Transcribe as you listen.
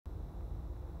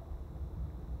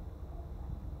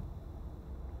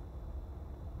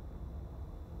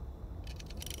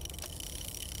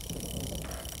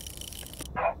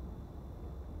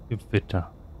Gewitter.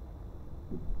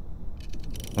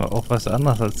 Aber auch was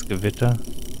anderes als Gewitter?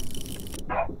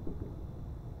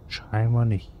 Scheinbar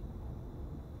nicht.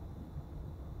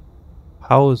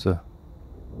 Pause.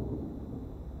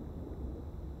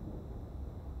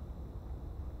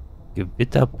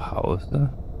 Gewitterpause?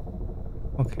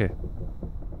 Okay.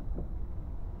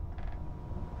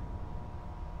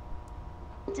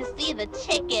 To see the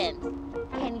chickens.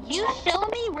 Can you show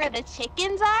me where the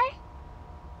chickens are?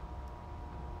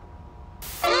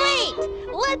 Great!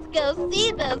 Let's go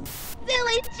see those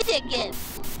silly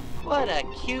chickens. What a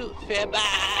cute fib.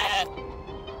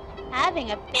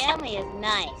 Having a family is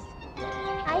nice.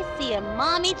 I see a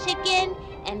mommy chicken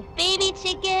and baby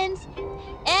chickens,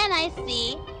 and I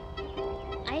see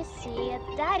a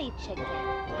daddy chicken.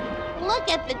 Look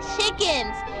at the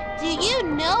chickens. Do you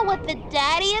know what the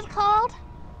daddy is called?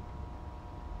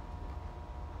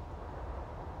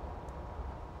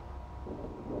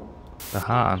 Der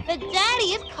Hahn. The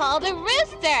daddy is called a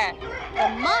rooster. The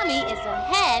mommy is a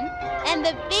hen, and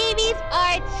the babies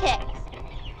are chicks.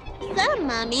 Some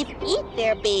mommies eat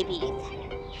their babies.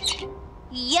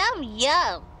 Yum,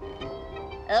 yum.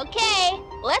 Okay,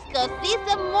 let's go see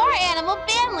some more animal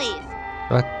families.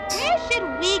 What? Where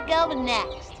should we go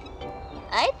next?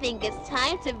 I think it's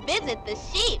time to visit the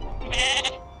sheep.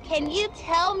 Can you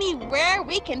tell me where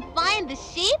we can find the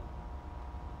sheep?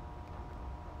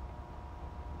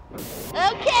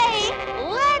 Okay,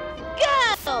 let's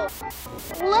go!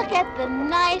 Look at the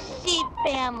nice sheep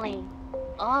family.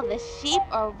 All the sheep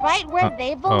are right where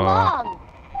they belong.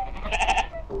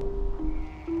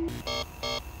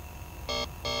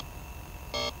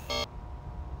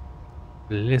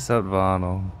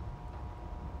 Blizzardwarnung.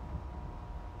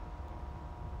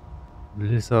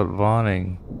 Blizzard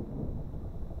Warning.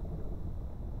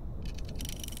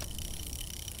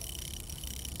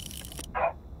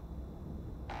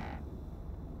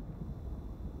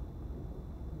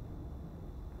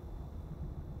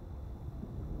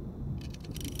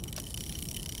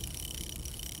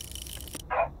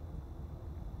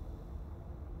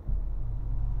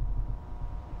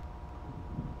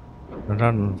 Und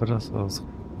dann wird das aus.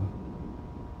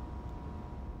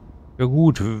 Ja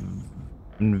gut,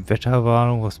 eine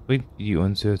Wetterwarnung, was bringt die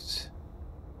uns jetzt?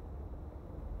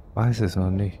 Weiß es noch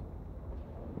nicht.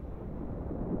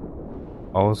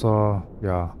 Außer,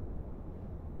 ja.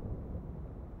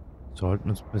 Sollten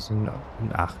uns ein bisschen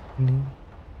in Acht nehmen.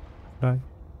 Vielleicht.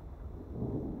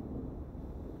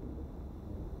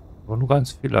 Aber nur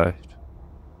ganz vielleicht.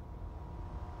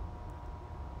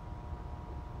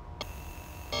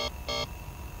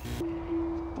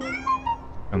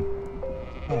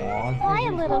 Hi,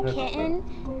 little kitten.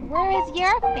 Where is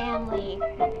your family?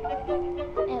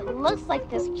 It looks like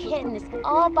this kitten is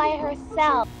all by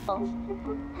herself.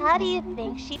 How do you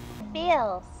think she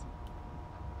feels?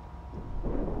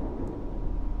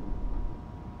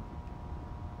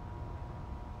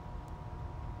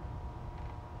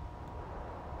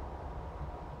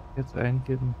 Jetzt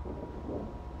eingeben.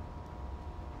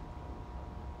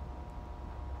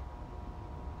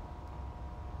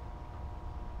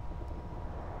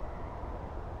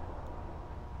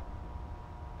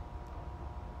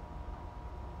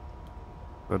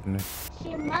 Nicht.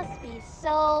 She must be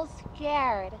so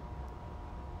scared.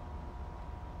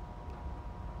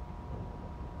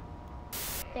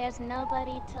 There's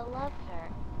nobody to love her.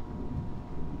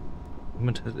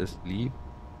 Niemand hat es lieb.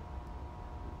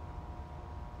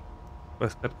 Ich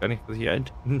weiß gerade gar nicht, was ich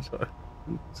eintippen soll.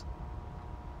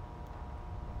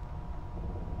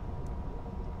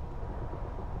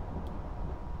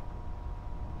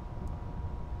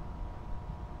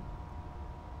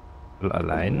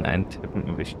 Allein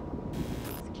eintippen wichtig.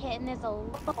 This kitten is alone.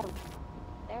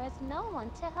 There is no one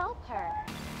to help her.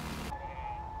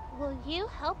 Will you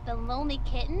help the lonely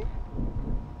kitten?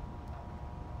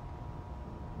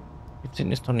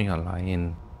 Kittchen ist doch nicht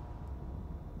allein.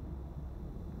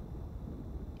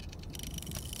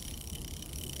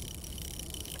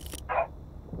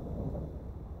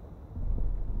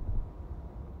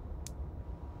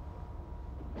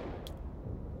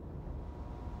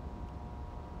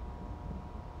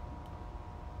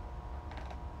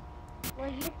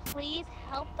 Will you please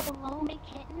help the lonely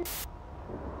kitten?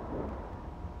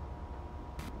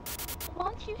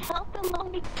 Won't you help the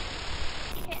lonely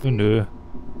kitten? Nö.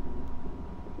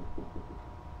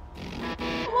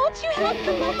 Won't you help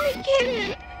the lonely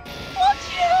kitten? Won't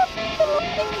you help the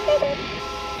lonely kitten?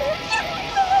 Won't you help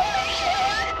the lonely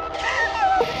kitten?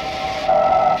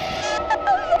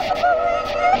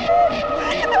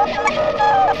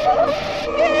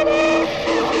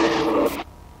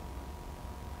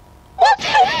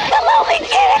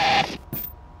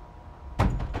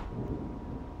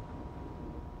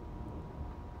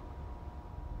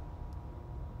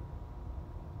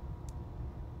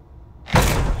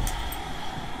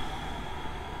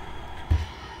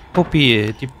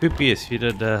 Puppi, die Puppi ist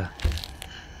wieder da.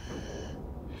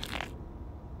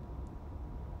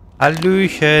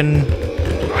 Hallöchen.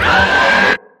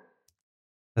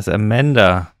 Das ist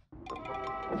Amanda.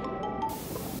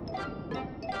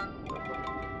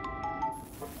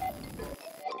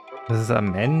 Das ist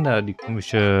Amanda, die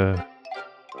komische...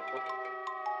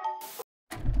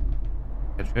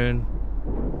 Ganz schön...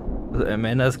 Also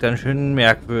Amanda ist ganz schön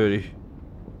merkwürdig.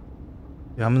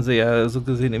 Wir haben sie ja so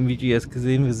gesehen im Video jetzt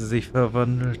gesehen, wie sie sich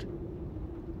verwandelt.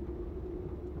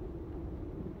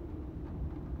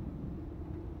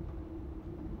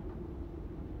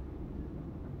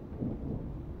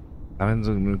 Haben wir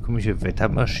so eine komische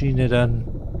Wettermaschine dann?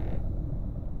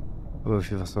 Aber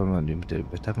für was soll man denn mit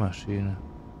der Wettermaschine?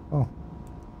 Oh.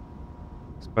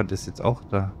 Das Band ist jetzt auch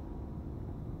da.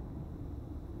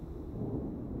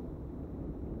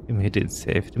 Wir hätten den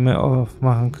Safe den wir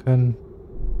aufmachen können.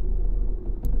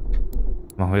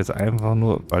 Machen wir jetzt einfach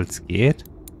nur, weil es geht.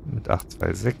 Mit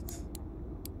 826.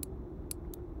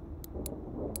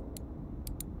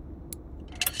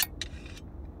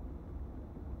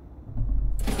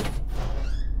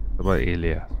 Aber eh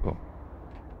leer. So.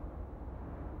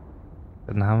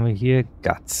 Dann haben wir hier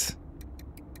Guts.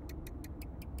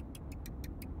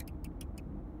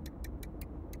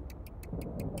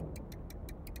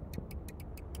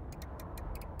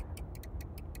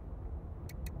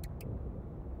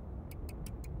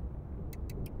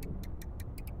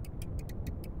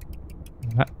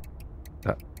 Na,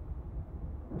 da.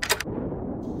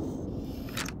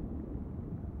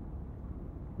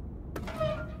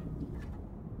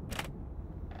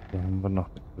 Hier haben wir noch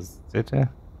eine Kassette.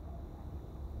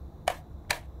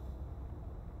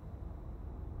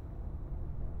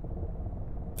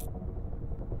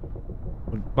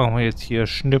 Und machen wir jetzt hier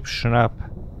Schnipp, Schnapp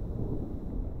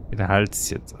den Hals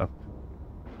jetzt ab.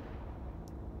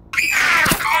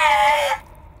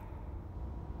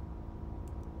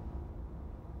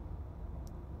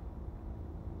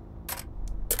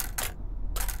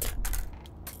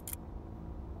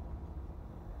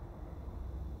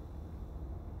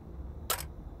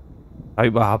 War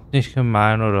überhaupt nicht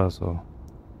gemein oder so.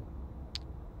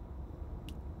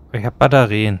 Ich habe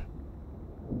Batterien.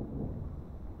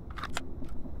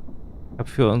 Ich habe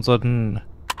für unseren...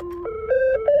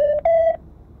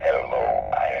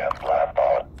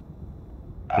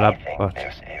 Blabbot.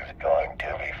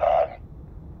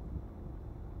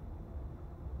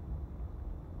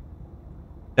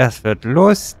 Das wird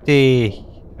lustig.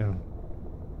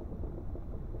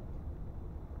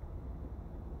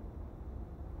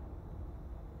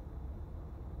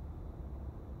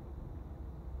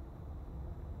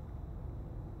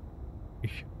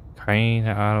 Ich habe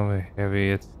keine Ahnung, wer wir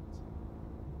jetzt...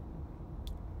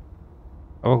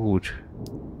 Aber gut.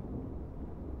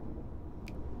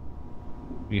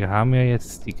 Wir haben ja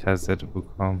jetzt die Kassette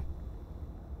bekommen.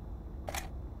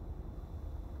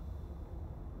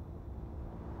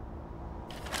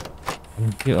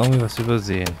 Und hier irgendwie was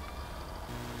übersehen.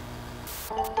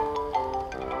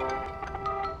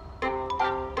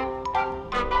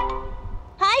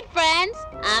 Hi, friends.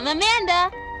 I'm Amanda.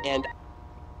 And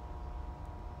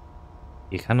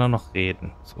Hier kann er noch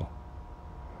reden. So.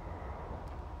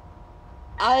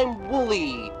 I'm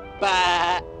Wolly.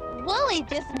 Bah. Wolly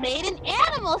just made an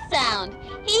animal sound.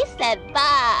 He said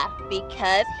 "ba"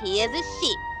 because he is a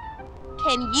sheep.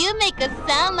 Can you make a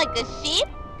sound like a sheep?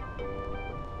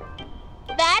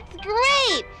 That's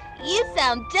great! You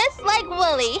sound just like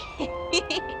Wolly.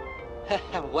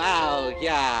 Wow,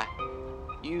 yeah.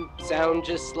 You sound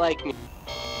just like me.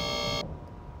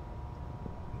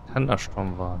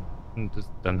 Thundersturm waren. Und das,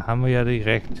 dann haben wir ja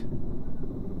direkt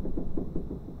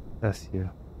das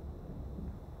hier.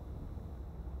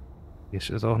 Hier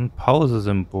ist auch ein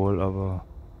Pause-Symbol, aber...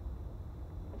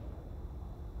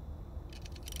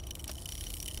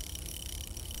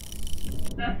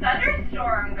 The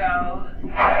thunderstorm goes.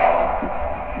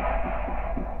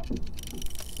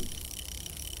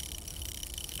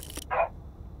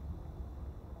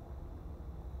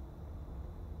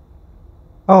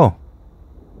 Oh!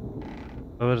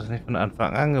 Weil wir das nicht von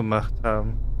Anfang an gemacht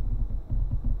haben.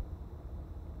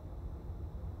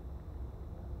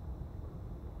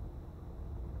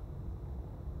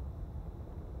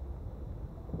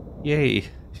 Yay!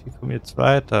 Ich komme jetzt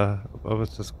weiter. Ob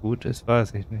es das gut ist,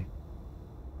 weiß ich nicht.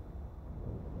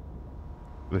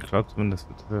 Aber ich glaube zumindest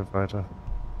wird es weiter.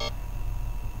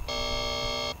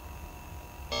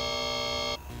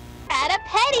 At a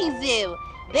petting zoo.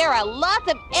 There are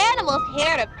lots of animals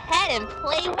here to pet and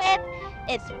play with.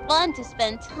 It's fun to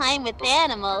spend time with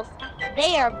animals.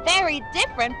 They are very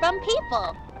different from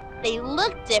people. They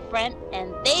look different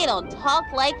and they don't talk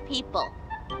like people.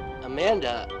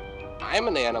 Amanda, I'm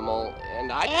an animal,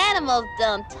 and I... Animals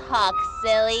don't talk,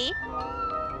 silly.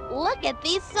 Look at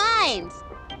these signs.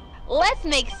 Let's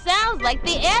make sounds like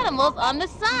the animals on the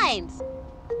signs.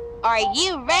 Are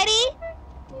you ready?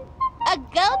 A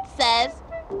goat says,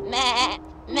 meh,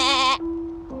 meh.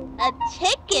 A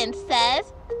chicken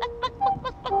says, buck, buck,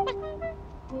 buck, buck, buck.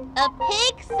 A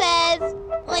pig says,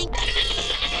 like...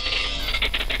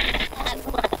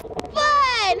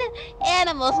 Fun!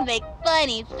 Animals make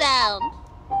funny sounds.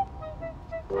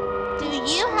 Do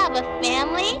you have a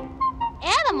family?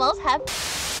 Animals have...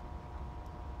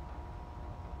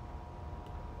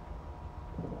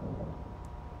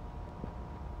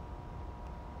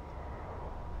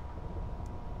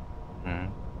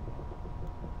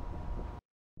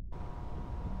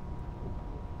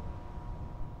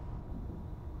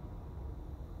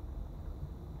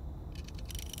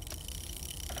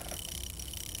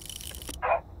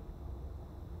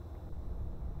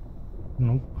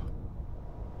 Nope.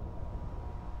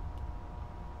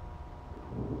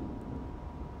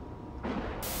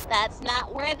 That's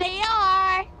not where they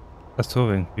are. Ach so,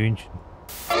 wegen Hühnchen.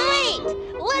 Great!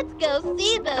 Let's go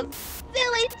see those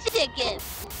silly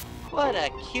chickens. What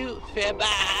a cute fib...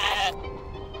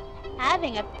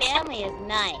 Having a family is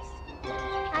nice.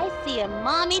 I see a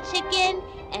mommy chicken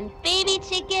and baby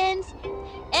chickens,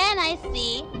 and I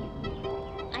see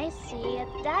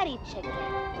a daddy chicken.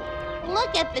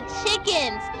 Look at the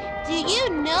chickens. Do you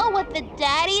know what the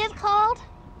daddy is called?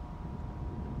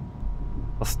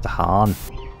 Das ist der Hahn.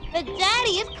 The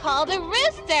daddy is called a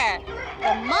rooster.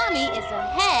 The mommy is a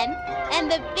hen,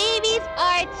 and the babies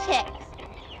are chicks.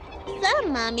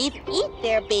 Some mommies eat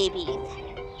their babies.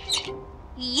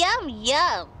 Yum,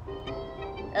 yum.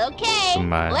 Okay,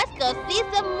 let's go see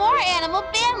some more animal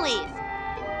families.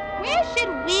 Where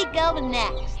should we go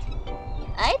next?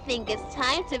 I think it's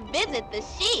time to visit the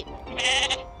sheep.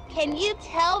 Can you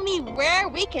tell me where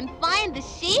we can find the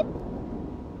sheep?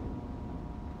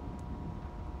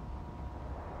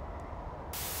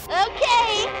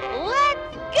 Okay,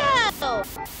 let's go!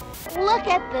 Look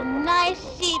at the nice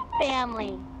sheep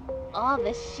family. All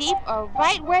the sheep are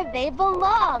right where they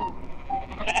belong.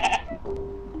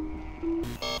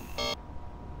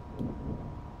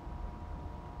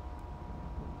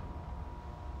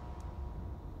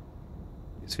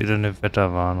 Ist wieder eine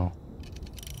Wetterwarnung.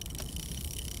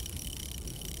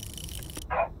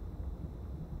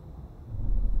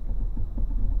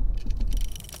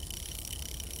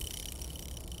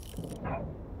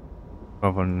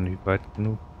 Aber nicht weit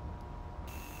genug.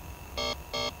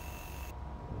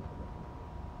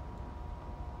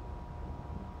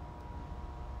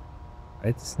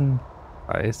 13,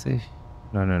 30,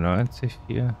 99,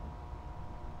 4.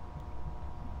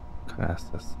 Kann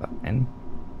erst das sein?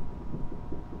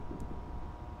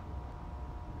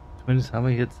 Zumindest haben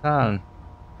wir hier Zahlen.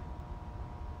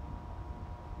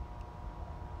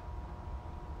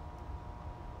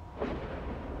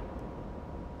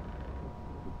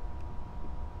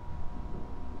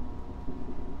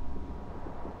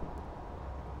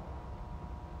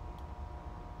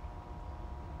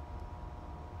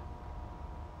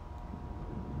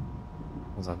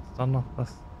 Sonst doch noch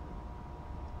was?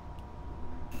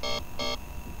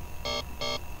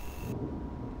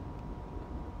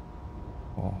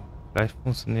 Oh, vielleicht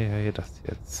funktioniert ja hier das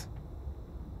jetzt.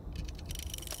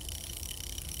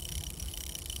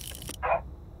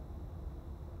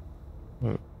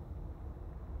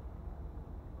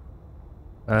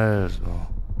 Also.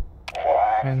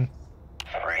 1,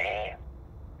 3,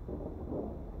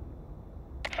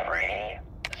 3,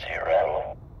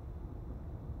 0.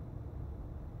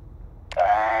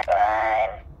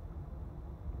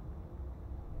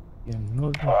 5, 4,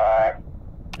 0.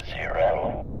 4,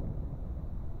 0.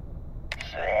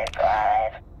 6,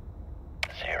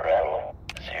 5,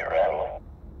 0, 0.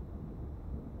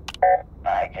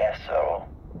 I guess so.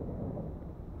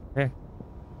 Okay.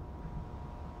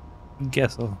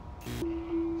 Guess so.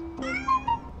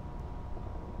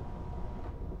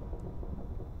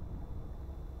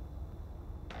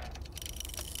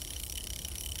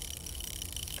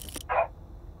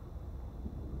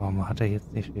 Warum hat er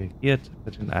jetzt nicht reagiert?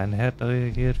 Wird den einen Herd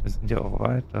reagiert? Wir sind ja auch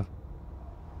weiter.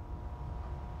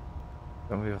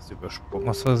 Haben wir was übersprungen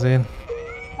aus Versehen?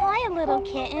 Hi, little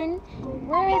kitten.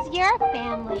 Where is your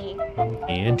family?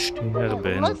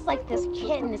 It looks like this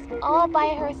kitten is all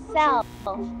by herself.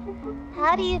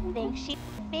 How do you think she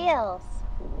feels?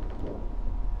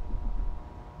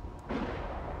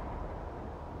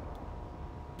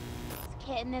 This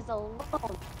kitten is alone.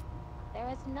 There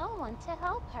is no one to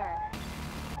help her.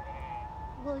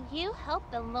 Will you help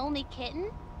the lonely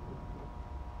kitten?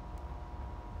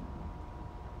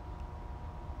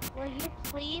 Will you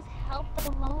please help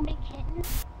the lonely kitten?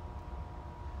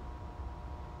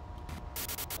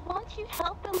 Won't you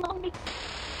help the lonely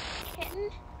kitten?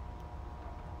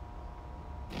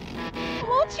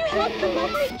 Won't you help the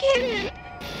lonely kitten?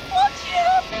 Won't you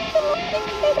help the lonely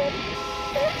kitten?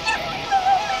 Won't you help the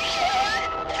lonely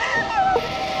kitten?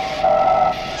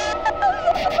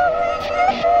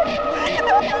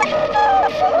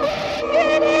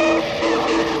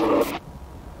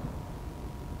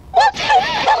 Won't you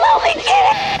help the lonely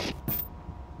kitten?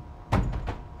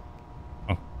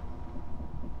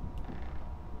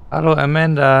 Hallo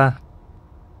Amanda.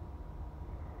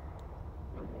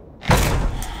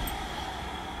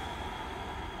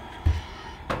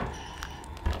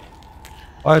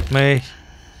 Freut mich.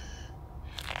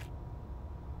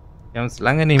 Wir haben uns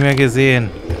lange nicht mehr gesehen.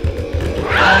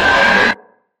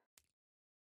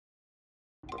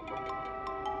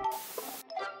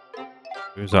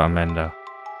 Böse Amanda.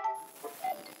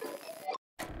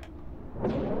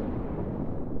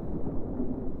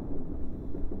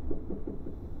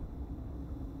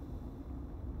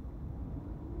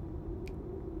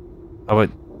 Aber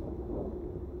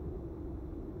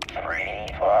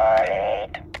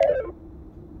 348.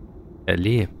 er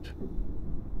lebt.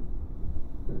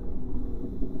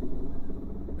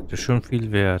 Das ist schon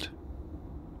viel wert.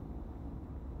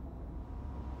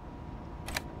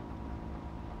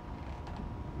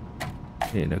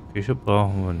 Nee, in der Küche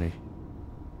brauchen wir nicht.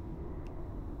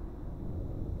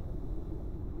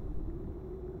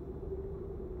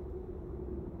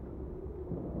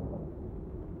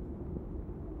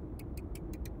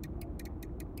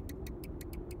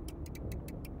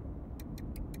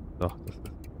 Doch, das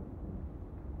ist.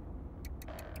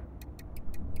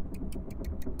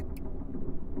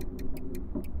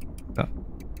 Ja.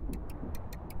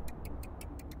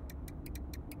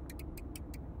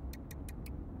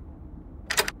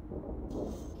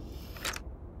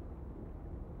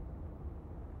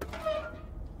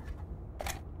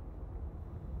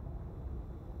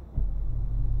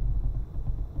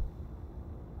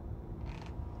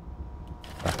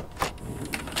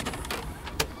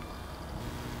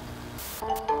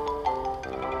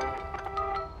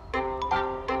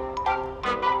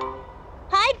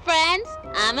 Hi, friends.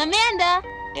 I'm Amanda.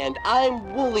 And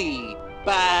I'm Wolly.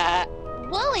 Bah.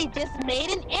 Wolly just made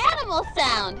an animal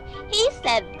sound. He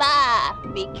said bah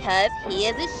because he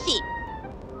is a sheep.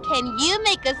 Can you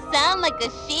make a sound like a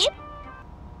sheep?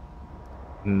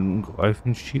 Ein Geräusch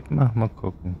von Sheep machen. Mal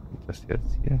gucken. Kommt das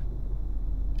jetzt hier?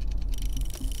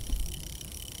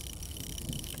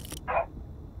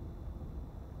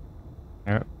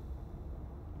 Ja.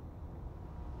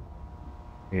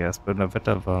 Erst bei der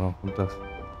Wetterwarnung kommt das.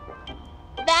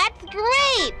 That's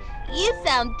great. You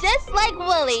sound just like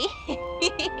Wolly.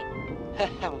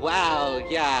 Wow,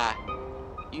 yeah.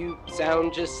 You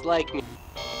sound just like me.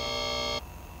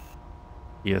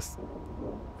 Hier ist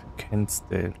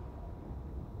Kensdale.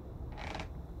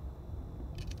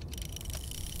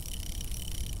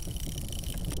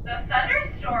 The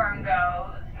thunderstorm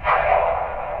goes.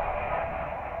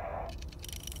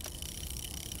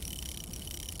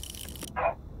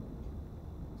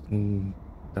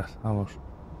 Das haben wir schon.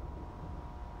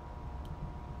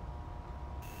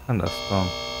 Thunderstorm.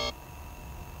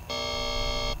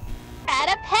 At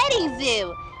a petting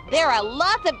zoo. There are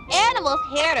lots of animals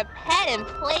here to pet and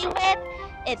play with.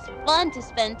 It's fun to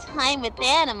spend time with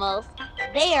animals.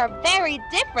 They are very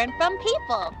different from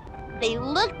people. They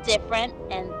look different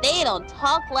and they don't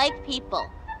talk like people.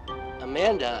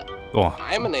 Amanda, Oh,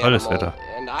 I'm an tolles animal, Wetter.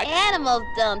 and I... Animals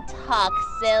don't talk,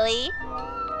 silly.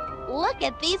 Look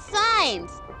at these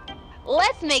signs.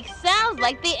 Let's make sounds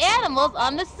like the animals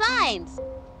on the signs.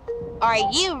 Are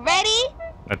you ready?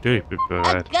 Natürlich bin ich A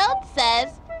bereit. goat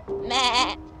says,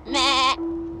 meh, meh.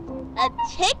 A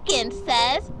chicken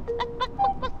says,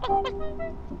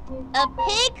 a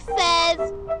pig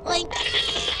says, like,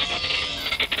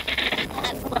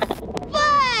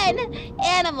 fun!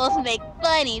 Animals make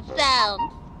funny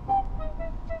sounds.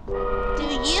 Do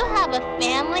you have a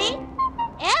family?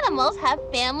 Animals have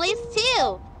families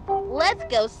too. Let's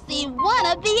go see one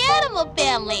of the animal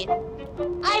families.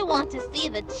 I want to see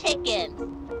the chickens.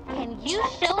 Can you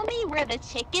show me where the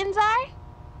chickens are?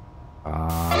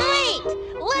 Great!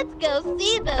 Let's go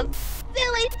see those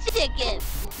silly chickens.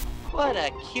 What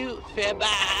a cute fib...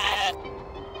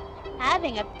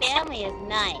 Having a family is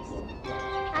nice.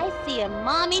 I see a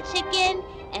mommy chicken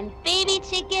and baby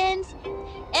chickens,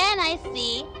 and I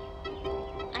see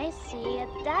a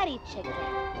daddy chicken.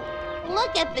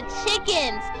 Look at the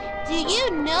chickens. Do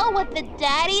you know what the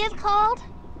daddy is called?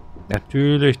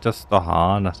 Natürlich, das ist der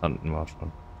Hahn, das hatten wir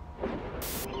schon.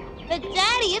 The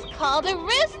daddy is called a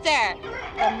rooster.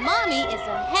 The mommy is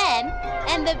a hen,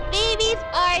 and the babies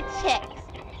are chicks.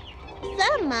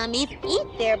 Some mummies eat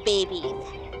their babies.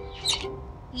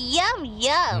 Yum,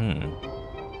 yum.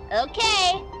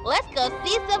 Okay, let's go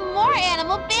see some more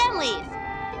animal families.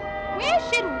 Where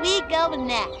should we go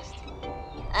next?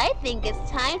 I think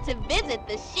it's time to visit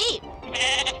the sheep.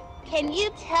 Can you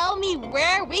tell me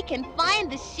where we can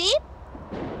find the sheep?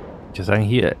 Ich würde sagen,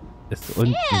 hier ist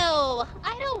unten. Ew,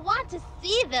 I don't want to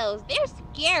see those. They're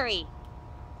scary.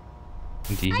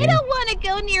 Und die I hier? don't want to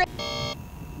go near...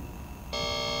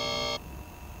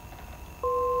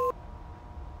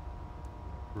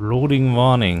 Loading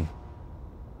Warning.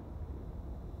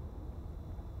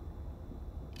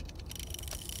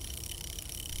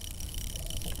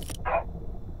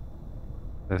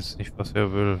 Das ist nicht, was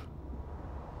er will.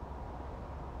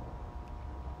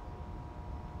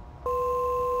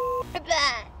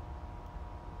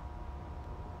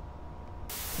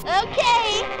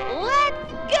 Okay,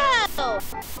 let's go!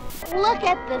 Look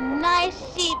at the nice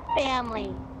sheep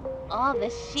family. All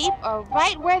the sheep are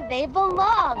right where they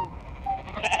belong.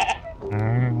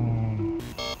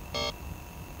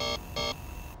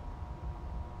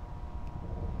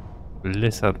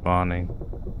 Blizzard Warning.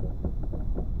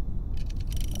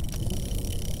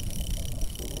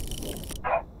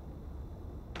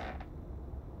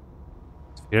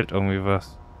 Es fehlt irgendwie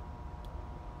was.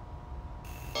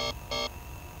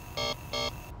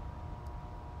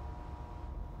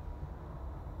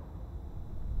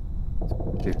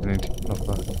 Definitiv noch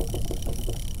was.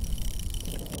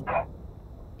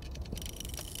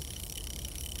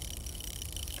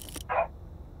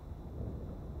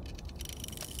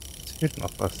 Es fehlt noch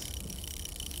was.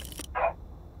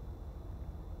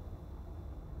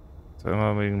 Zwar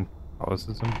immer wegen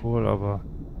Pause-Symbol, aber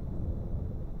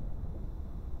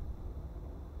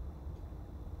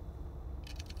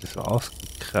ist so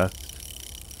ausgekratzt.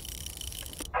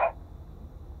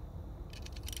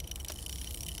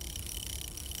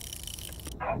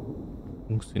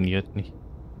 Funktioniert nicht.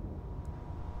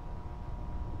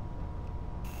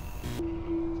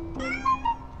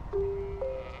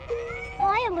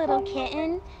 Hi, little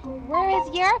kitten. Where is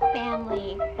your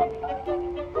family?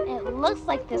 It looks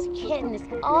like this kitten is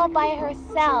all by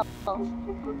herself.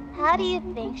 How do you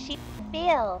think she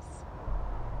feels?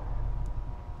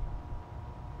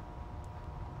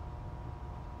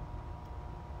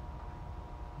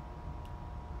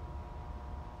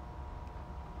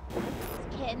 This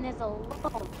kitten is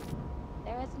alone.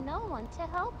 There is no one to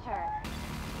help her.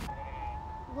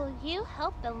 Will you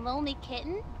help the lonely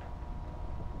kitten?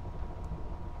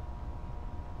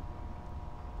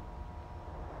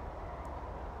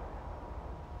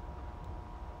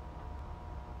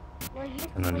 Will you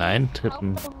Kann nur please Nein help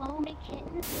tippen. the lonely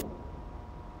kitten?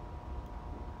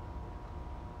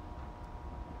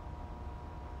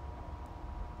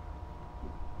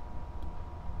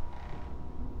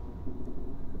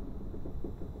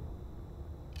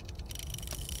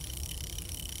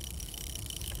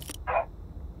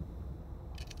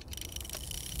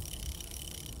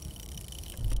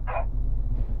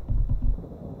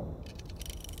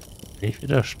 Will ich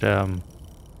wieder sterben?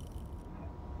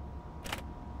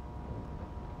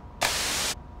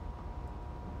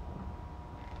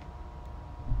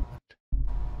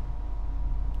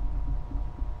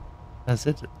 Das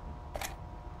ist...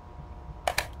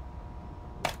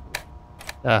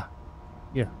 Da.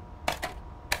 Hier.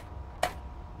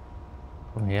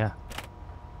 Komm her.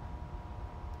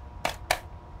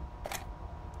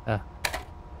 Da.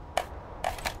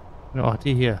 Und auch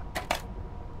die hier.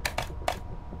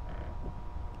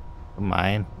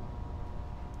 Gemein.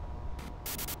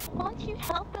 Won't you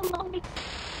help the lonely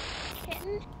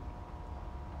kitten?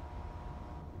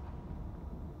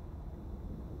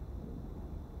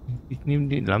 Ich nehme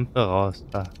die Lampe raus.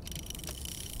 Da.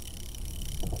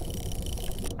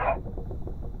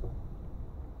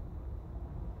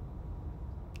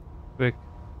 Weg.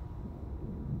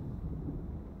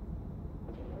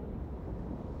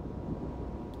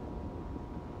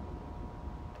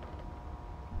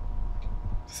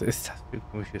 Was ist das für ein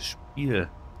komisches Spiel?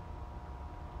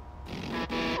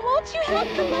 Won't you help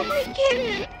the lonely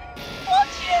kitten?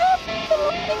 Won't you help the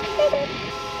lonely kitten?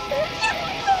 Won't you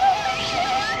help the lonely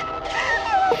kitten?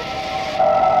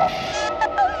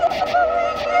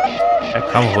 Ja,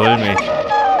 komm, hol mich.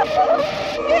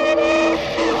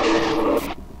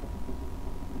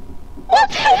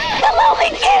 Won't you help the lonely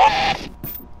kitten?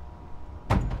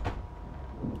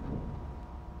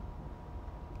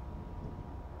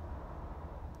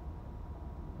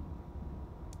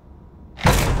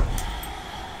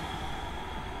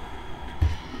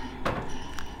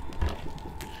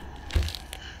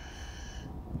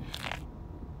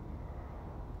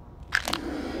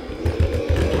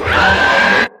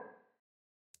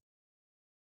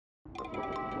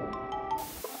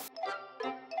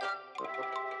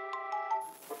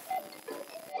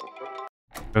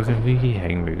 Irgendwie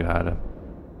hängen wir gerade.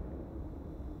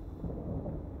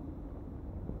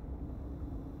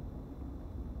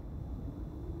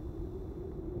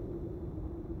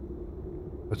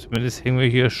 Aber zumindest hängen wir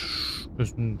hier ein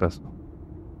bisschen besser.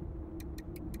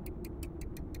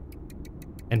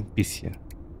 Ein bisschen.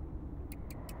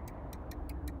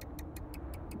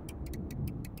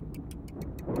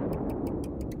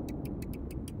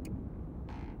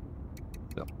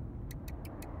 So.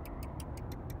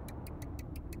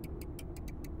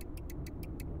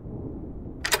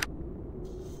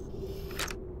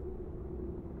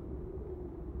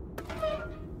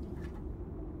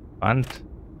 Band.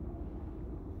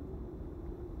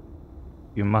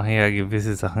 Wir machen ja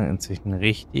gewisse Sachen inzwischen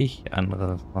richtig,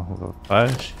 andere machen wir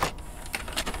falsch.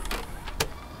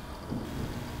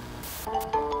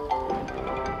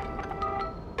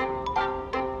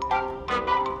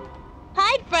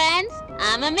 Hi, friends.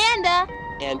 I'm Amanda.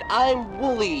 And I'm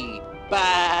Wolly.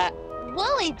 Bah.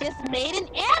 Wolly just made an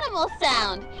animal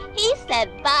sound. He said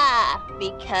ba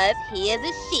because he is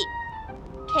a sheep.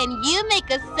 Can you make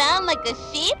a sound like a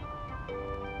sheep?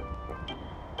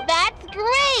 That's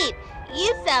great!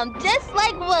 You sound just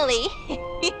like Wolly.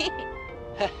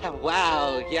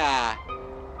 Wow, yeah.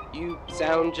 You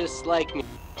sound just like me.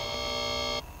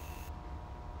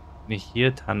 Wenn ich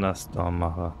hier Thunderstorm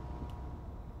mache,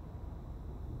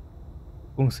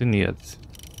 funktioniert's.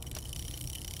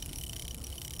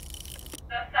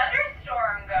 The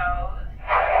thunderstorm goes.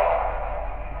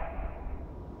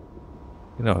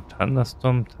 Genau,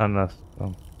 Thunderstorm,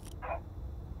 Thunderstorm.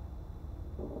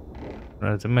 Und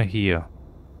dann sind wir hier.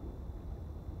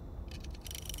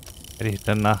 Hätte ich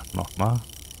danach noch mal?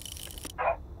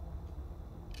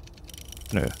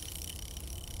 Nö.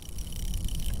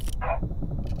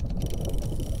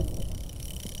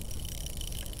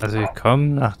 Also wir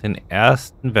kommen nach den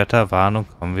ersten Wetterwarnungen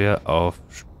kommen wir auf,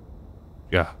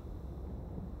 ja,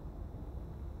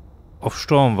 auf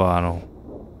Sturmwarnung.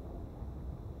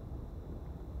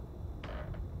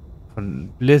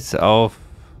 Von Blitz auf,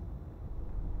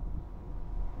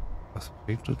 was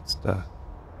bringt uns das?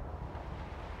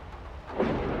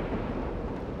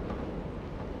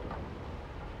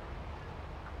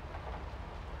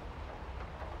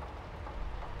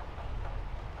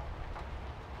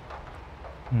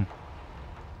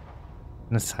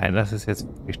 Kann es sein, dass es jetzt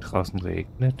wirklich draußen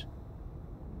regnet?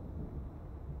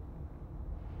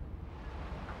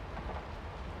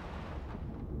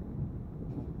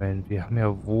 Moment, wir haben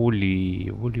ja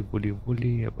Wolly,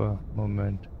 aber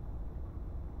Moment.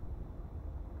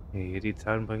 Nee, die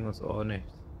Zahlen bringen uns auch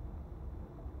nichts.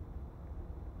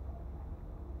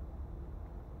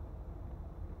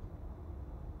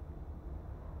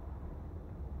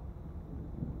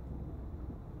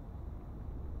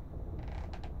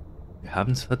 Wir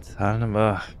haben zwar Zahlen,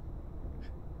 aber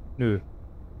nö.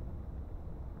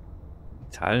 Die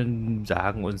Zahlen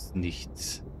sagen uns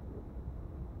nichts.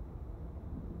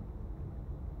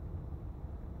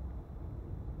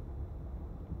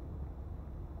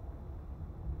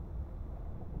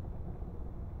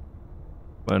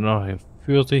 Mal noch den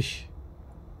Pfirsich.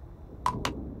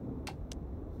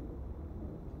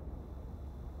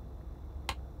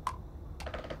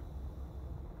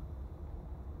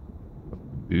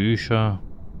 Bücher.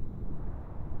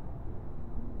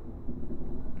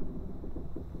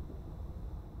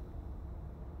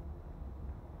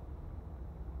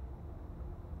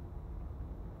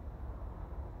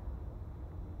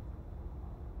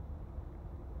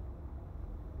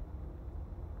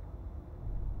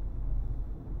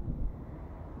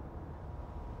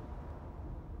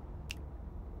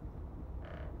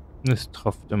 Es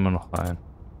tropft immer noch rein.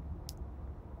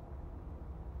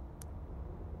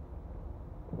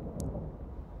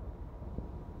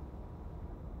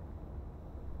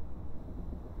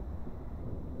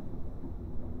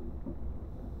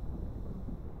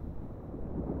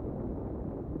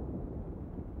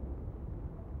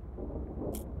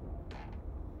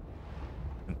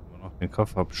 Den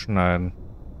Kopf abschneiden.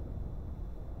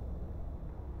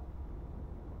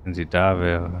 Wenn sie da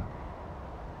wäre.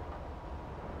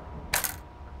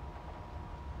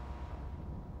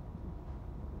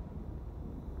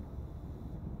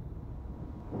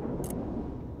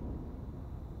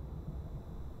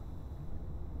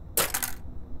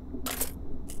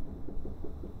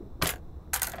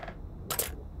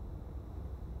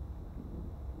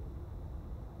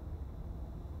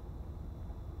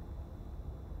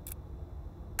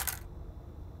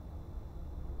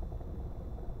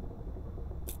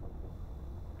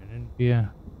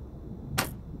 Wir.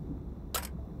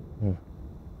 Ja.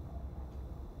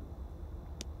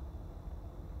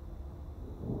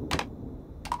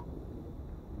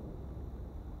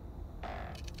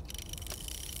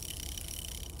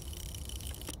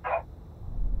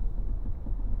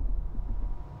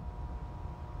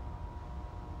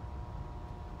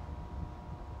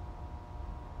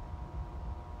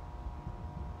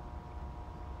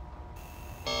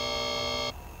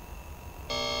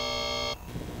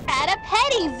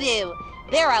 petting zoo.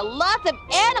 There are lots of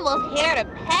animals here to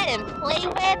pet and play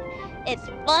with. It's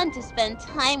fun to spend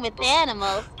time with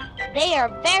animals. They are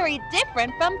very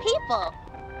different from people.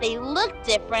 They look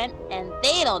different and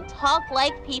they don't talk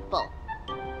like people.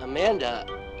 Amanda,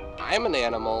 I'm an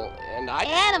animal, and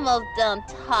Animals don't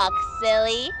talk,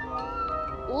 silly.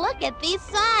 Look at these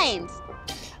signs.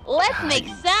 Let's make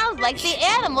sounds like the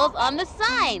animals on the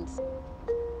signs.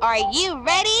 Are you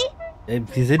ready?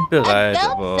 Wir sind bereit, A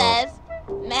goat aber... says,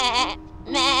 meh,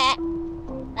 meh.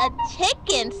 A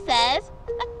chicken says,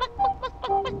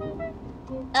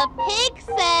 a pig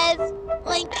says,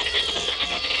 like,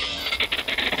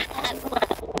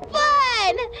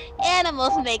 fun!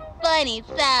 Animals make funny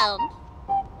sounds.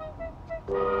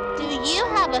 Do you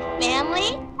have a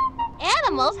family?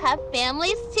 Animals have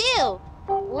families too.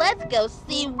 Let's go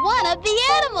see one of the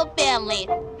animal families.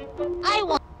 I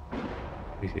want...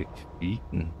 Richtig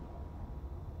fliegen.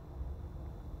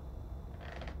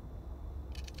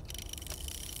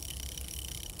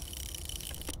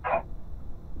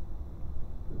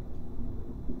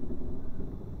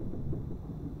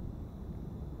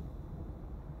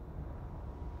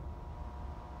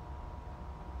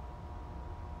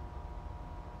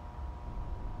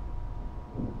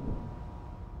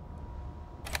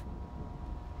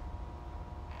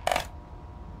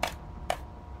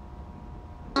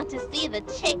 to see the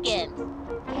chickens.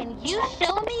 Can you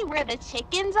show me where the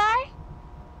chickens are?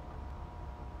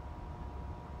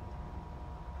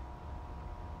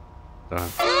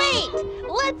 Great!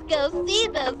 Let's go see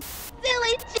those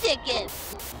silly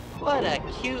chickens. What a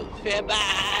cute fib.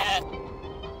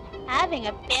 Having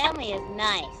a family is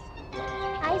nice.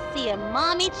 I see a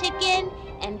mommy chicken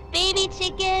and baby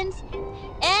chickens,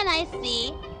 and I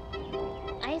see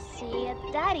a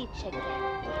daddy chicken.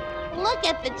 Look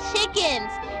at the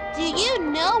chickens. Do you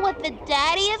know what the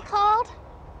daddy is called?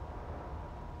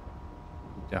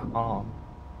 Yeah.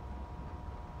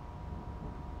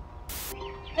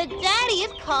 The daddy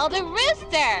is called a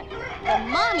rooster. The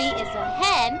mommy is a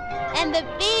hen, and the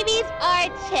babies are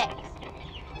chicks.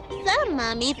 Some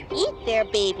mommies eat their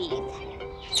babies.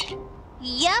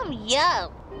 Yum,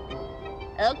 yum.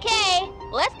 Okay,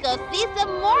 let's go see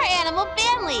some more animal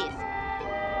families.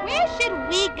 Where should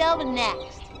we go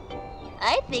next?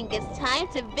 I think it's time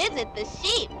to visit the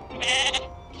sheep.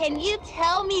 Can you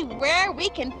tell me where we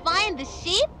can find the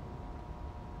sheep?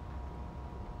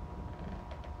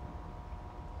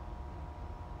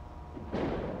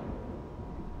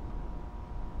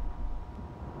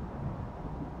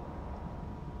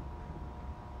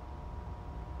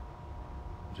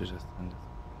 Das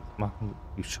machen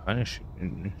die Scheine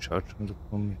schaut schon so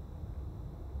komisch.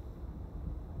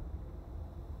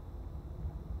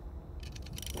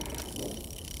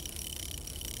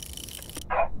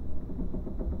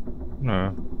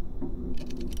 Nö.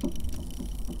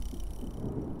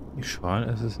 Die Schweine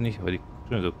ist es nicht, aber die guckt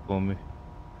schon so komisch.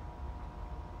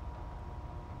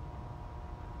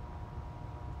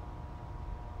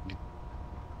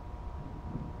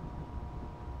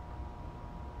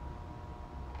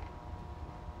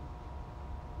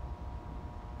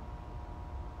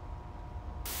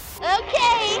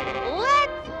 Okay,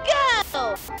 let's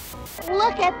go!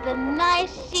 Look at the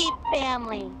nice sheep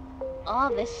family. All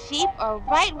the sheep are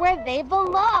right where they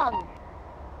belong.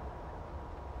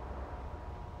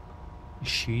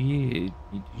 Shit,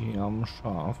 die armen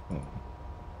Schafe.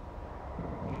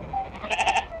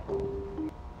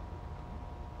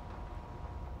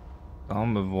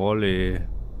 Arme Wolly.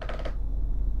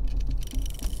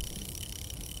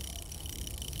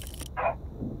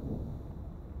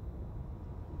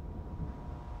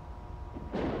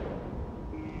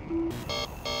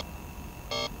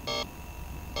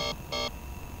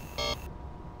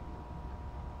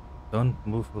 Don't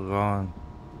move around.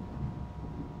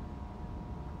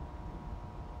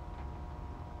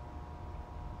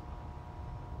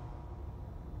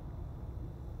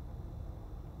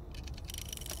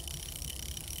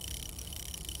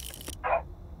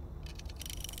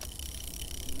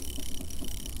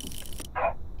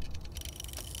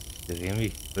 Dreh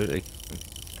mich, Welt.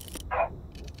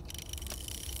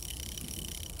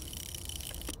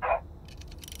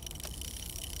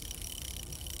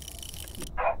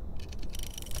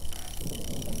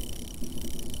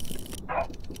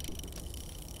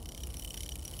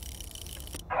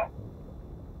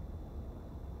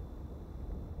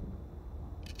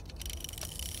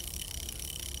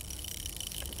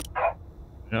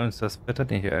 Wir uns das Wetter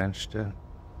nicht einstellen.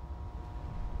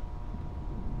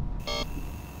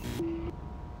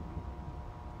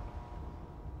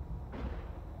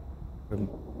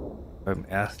 Beim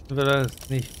ersten will das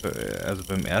nicht, also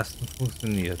beim ersten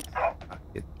funktioniert. Ach,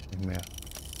 jetzt nicht mehr.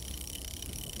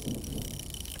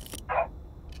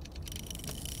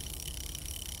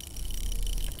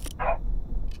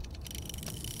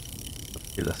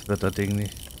 Okay, das Wetterding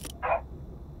nicht.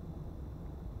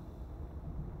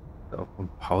 Ist auch ein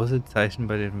Pausezeichen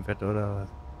bei dem Wetter oder was?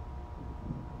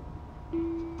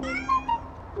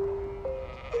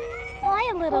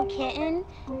 Hi, little kitten.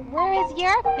 Where is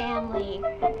your family?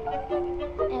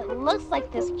 It looks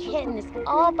like this kitten is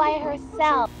all by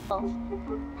herself.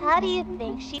 How do you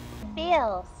think she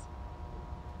feels?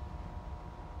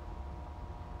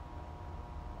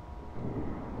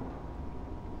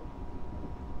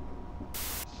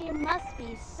 She must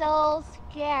be so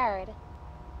scared.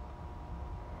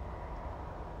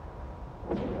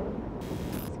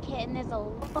 This kitten is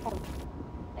alone.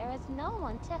 There is no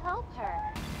one to help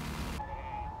her.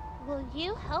 Will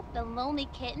you help the lonely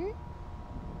kitten?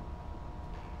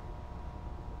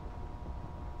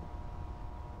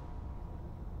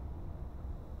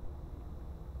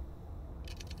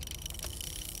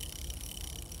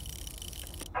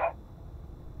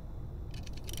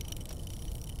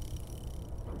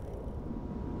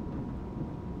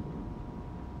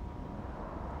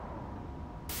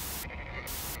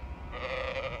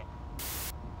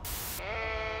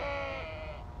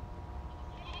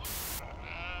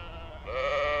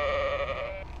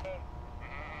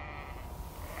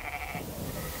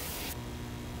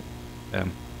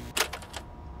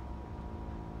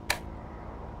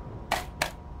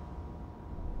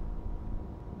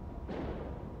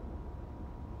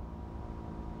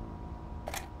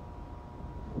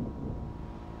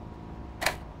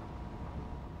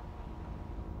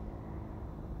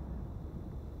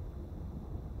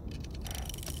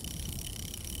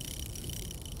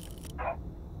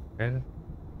 Okay.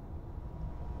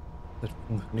 Das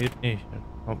funktioniert nicht.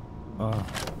 Ah.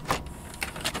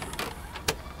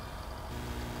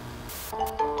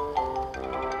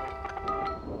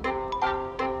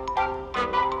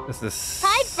 Das ist...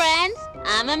 Hi, friends.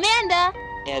 I'm Amanda.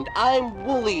 And I'm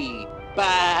Wolly.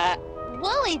 Bah.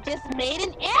 Wolly just made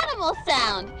an animal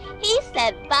sound. He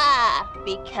said "ba"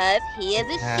 because he is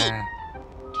a sheep.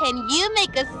 Can you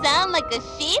make a sound like a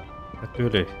sheep?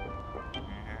 Natürlich.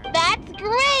 That's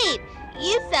great.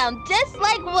 You sound just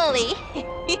like Wolly.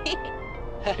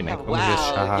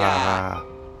 Wow, yeah.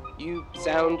 You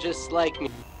sound just like me.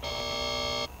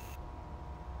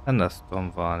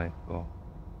 Andersrum war nicht so.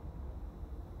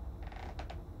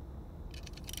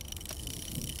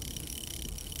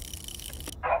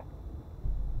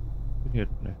 Funktioniert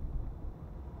nicht.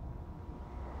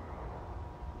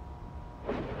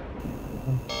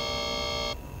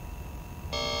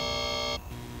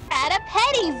 At a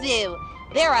petting zoo.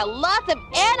 There are lots of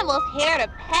animals here to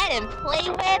pet and play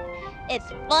with.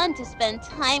 It's fun to spend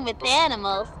time with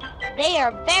animals. They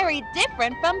are very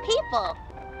different from people.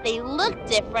 They look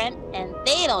different and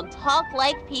they don't talk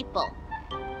like people.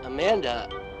 Amanda,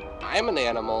 I'm an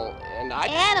animal, and I...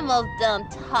 Animals don't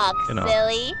talk,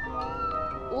 silly.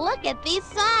 Look at these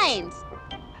signs.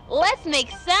 Let's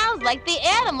make sounds like the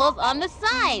animals on the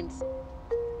signs.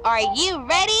 Are you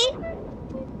ready?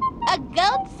 A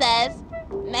goat says,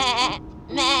 meh,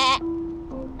 meh.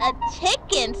 A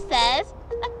chicken says,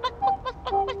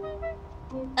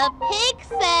 a pig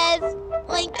says,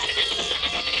 like...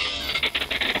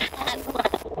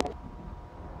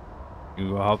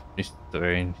 Überhaupt nicht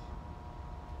strange.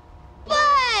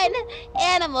 Fun!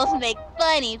 Animals make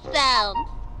funny sounds.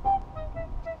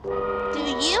 Do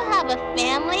you have a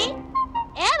family?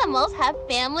 Animals have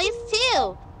families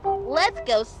too. Let's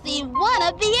go see one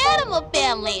of the animal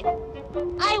families.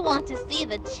 I want to see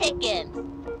the chickens.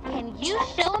 Can you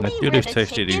show me where Natürlich the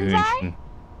zeigt ihr die chickens are? Hühnchen.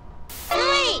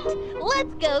 Great!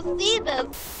 Let's go see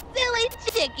those silly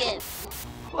chickens.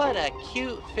 What a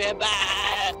cute fib.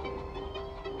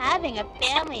 Having a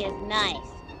family is nice.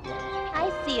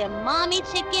 I see a mommy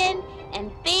chicken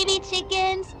and baby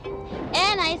chickens,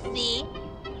 and I see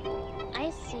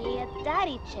a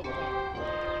daddy chicken.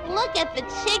 Look at the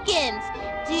chickens.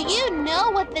 Do you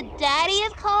know what the daddy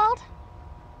is called?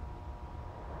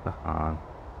 The Hahn.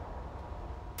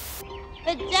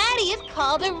 The daddy is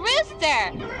called a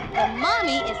rooster. The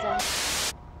mommy is a...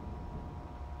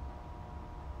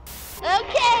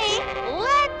 Okay,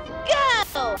 let's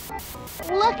go!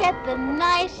 Look at the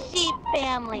nice sheep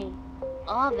family.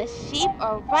 All the sheep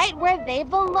are right where they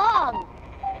belong.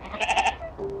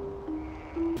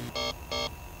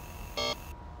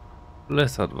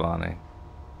 Blizzardwarning.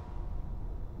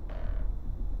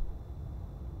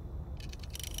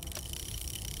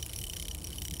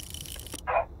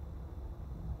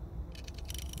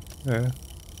 Ja.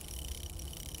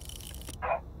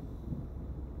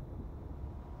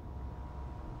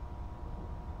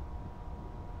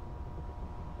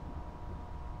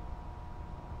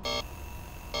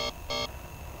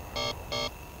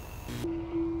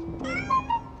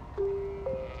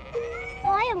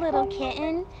 little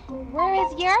kitten. Where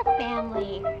is your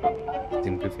family?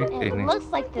 Den bewegt dich It nicht. looks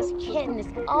like this kitten is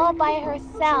all by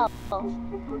herself.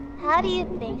 How do you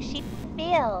think she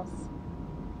feels?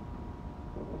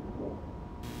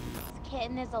 This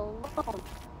kitten is alone.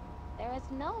 There is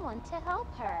no one to help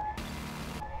her.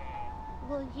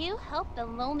 Will you help the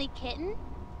lonely kitten?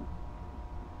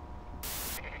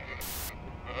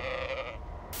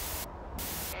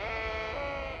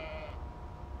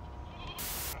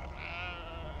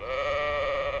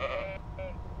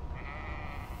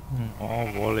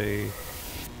 Oh, Wolly.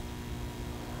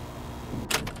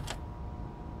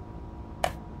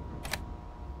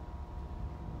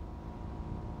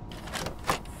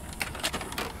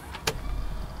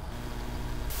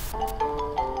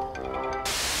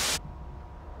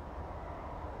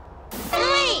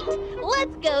 Great!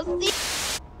 Let's go see.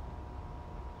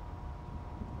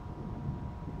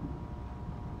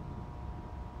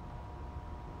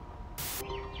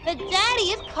 The daddy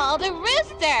is called a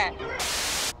rooster.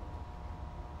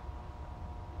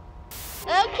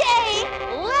 Okay,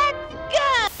 let's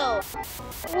go!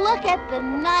 Look at the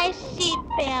nice sheep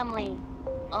family.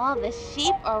 All the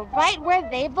sheep are right where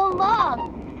they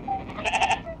belong.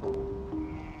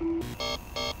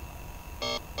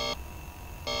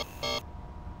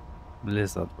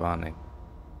 Blizzard Warning.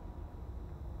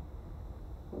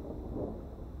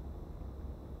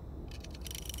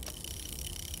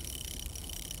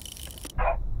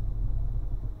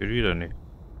 Geht wieder nicht.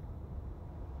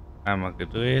 Einmal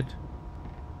gedreht.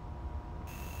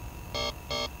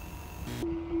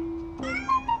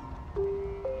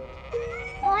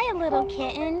 Hi, little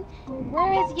kitten.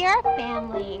 Where is your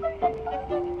family?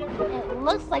 It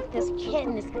looks like this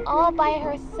kitten is all by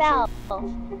herself.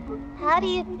 How do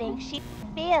you think she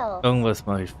feels? Irgendwas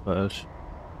mache ich falsch.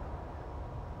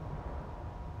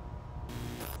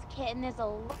 This kitten is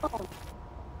alone.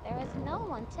 There is no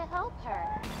one to help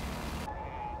her.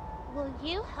 Will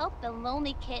you help the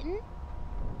lonely kitten?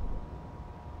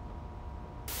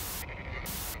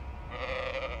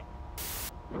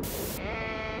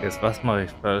 Jetzt was mache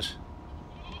ich falsch?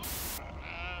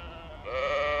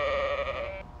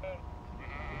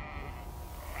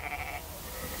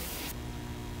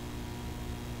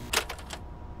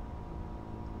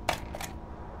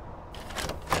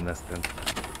 Wenn das denn?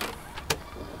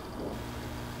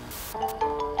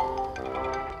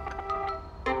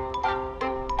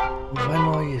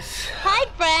 Neues. Hi,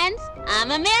 friends.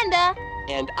 I'm Amanda.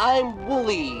 And I'm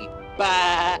Wolly.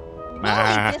 Bah.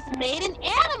 Wolly just made an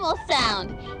animal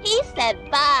sound. He said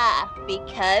 "ba"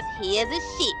 because he is a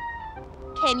sheep.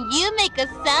 Can you make a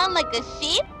sound like a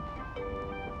sheep?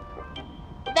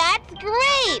 That's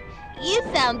great. You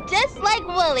sound just like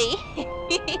Wolly.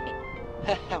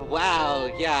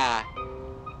 Wow, yeah.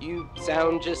 You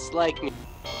sound just like me.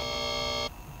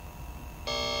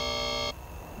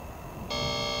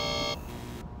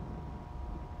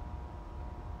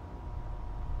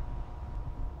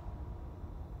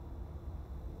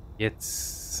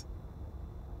 Jetzt.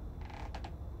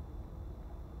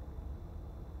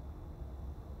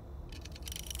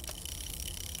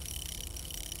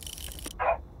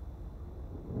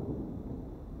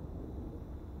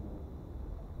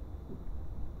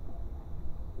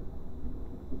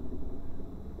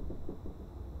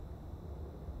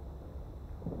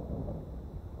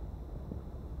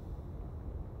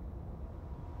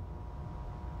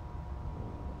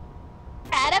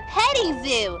 At a petting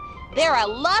zoo. There are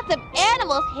lots of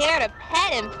animals here to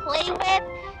pet and play with.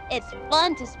 It's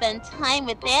fun to spend time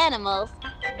with animals.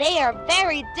 They are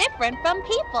very different from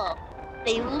people.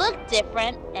 They look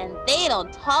different and they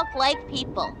don't talk like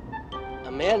people.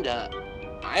 Amanda,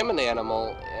 I'm an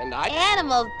animal, and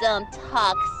Animals don't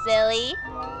talk, silly.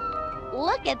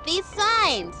 Look at these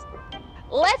signs.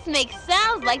 Let's make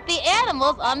sounds like the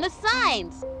animals on the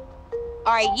signs.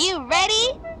 Are you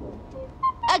ready?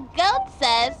 A goat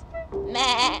says,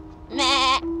 meh.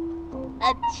 Meh.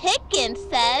 A chicken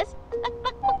says.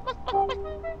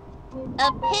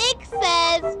 A pig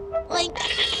says. Like.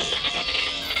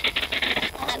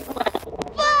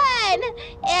 Fun!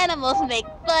 Animals make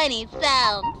funny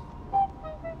sounds.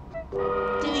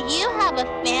 Do you have a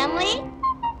family?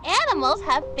 Animals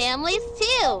have families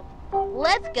too.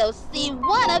 Let's go see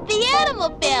one of the animal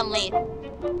families.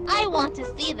 I want to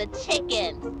see the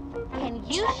chickens. Can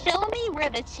you show me where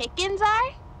the chickens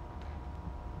are?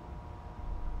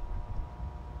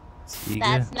 Ziege.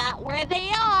 That's not where they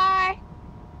are.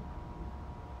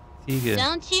 Ziege.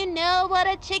 Don't you know what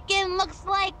a chicken looks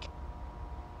like?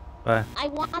 Bye. I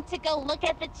want to go look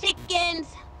at the chickens.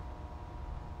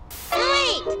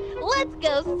 Great! Let's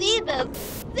go see those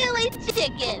silly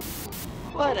chickens.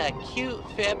 what a cute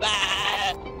fib.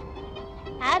 Ah.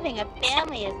 Having a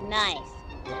family is nice.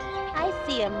 I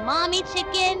see a mommy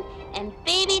chicken and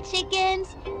baby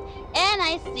chickens, and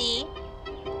I see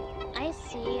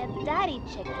a daddy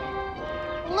chicken.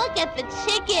 Look at the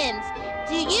chickens.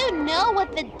 Do you know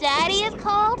what the daddy is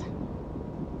called?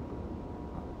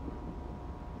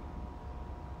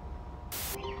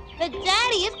 The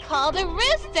daddy is called a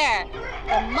rooster.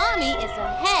 The mommy is a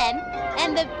hen,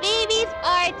 and the babies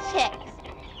are chicks.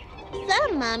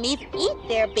 Some mummies eat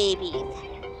their babies.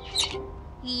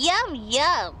 Yum,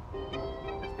 yum.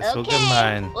 Das ist so Okay,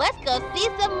 gemein. let's go see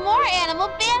some more animal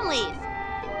families.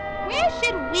 Where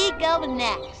should we go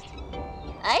next?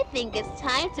 I think it's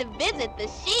time to visit the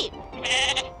sheep.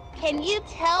 Can you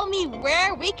tell me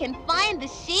where we can find the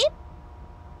sheep?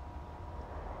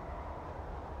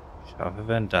 Schafe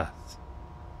wären das.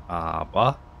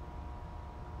 Aber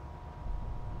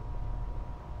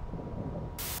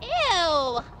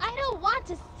Ew, I don't want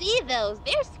to see those.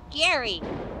 They're scary.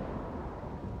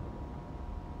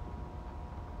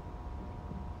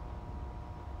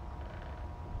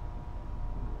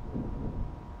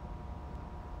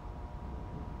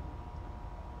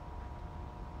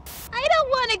 I don't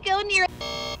want to go near.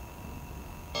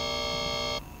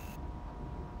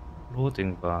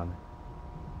 Loadingbahn.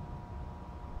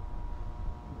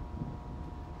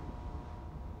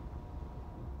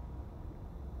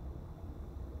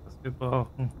 Was wir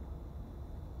brauchen.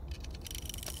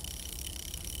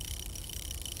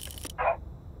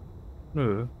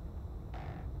 Nö.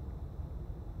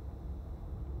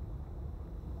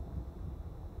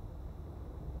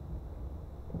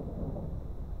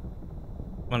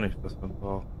 Man nicht, was wir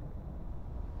brauchen.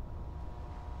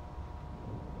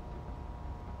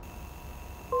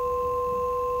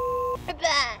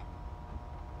 That.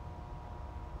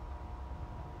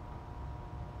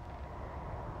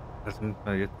 Das sind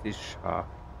wir jetzt die Schafe.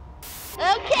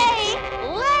 Okay,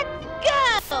 let's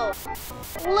go!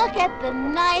 Look at the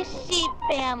nice sheep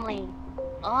family.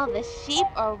 All the sheep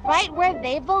are right where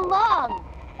they belong.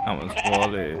 Namens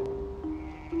Wolly.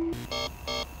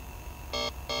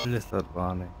 Blizzard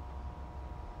war nicht.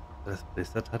 Das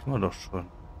Blizzard hatten wir doch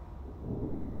schon.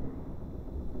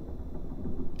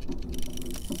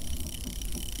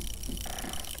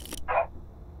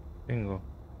 Bingo.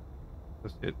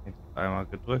 Passiert nichts. Einmal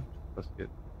gedrückt. Passiert.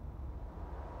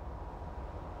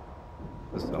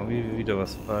 Das ist irgendwie wieder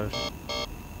was falsch.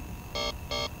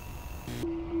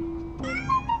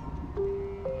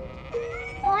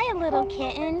 Hi, little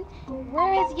kitten.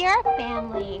 Where is your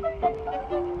family?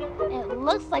 It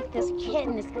looks like this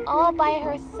kitten is all by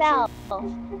herself.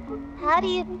 How do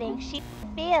you think she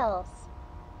feels?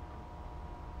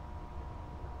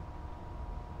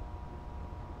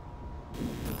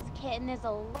 This kitten is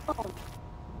alone.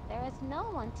 There is no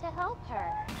one to help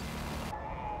her.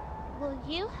 Will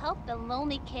you help the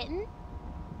lonely kitten?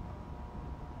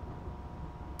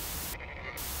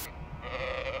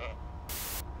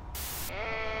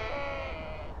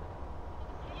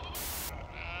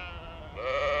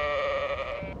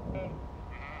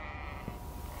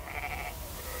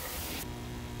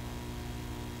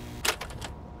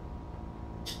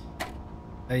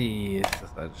 Ey, ist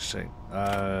das anstrengend.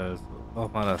 Also,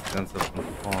 nochmal das Ganze von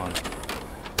vorn.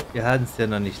 Wir hatten es ja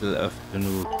noch nicht oft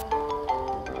genug.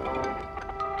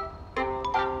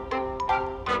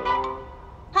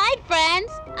 Hi,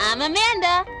 friends. I'm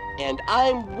Amanda. And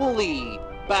I'm Wolly.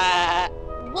 Bah.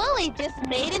 Wolly just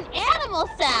made an animal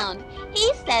sound.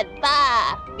 He said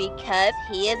bah because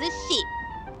he is a sheep.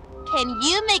 Can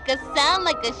you make a sound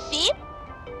like a sheep?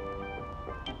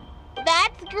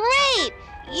 That's great.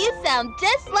 You sound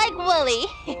just like Wolly.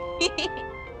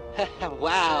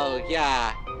 Wow,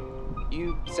 yeah.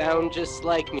 You sound just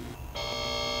like me.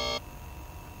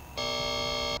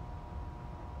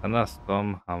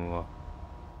 Thunderstorm haben wir.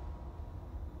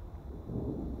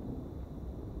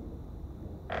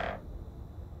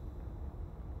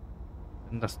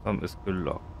 Thunderstorm ist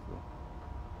gelockt.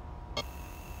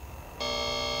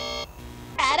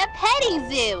 At a petting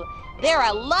zoo. There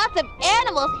are lots of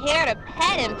animals here to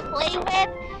pet and play with.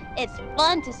 It's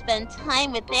fun to spend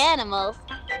time with animals.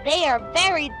 They are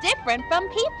very different from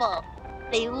people.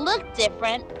 They look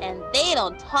different and they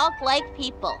don't talk like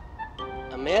people.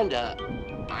 Amanda,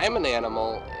 I'm an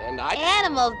animal, and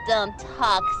Animals don't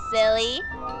talk, silly.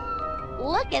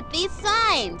 Look at these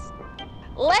signs.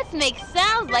 Let's make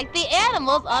sounds like the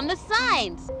animals on the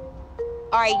signs.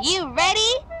 Are you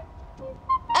ready?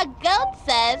 A goat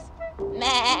says,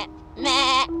 meh,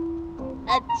 meh.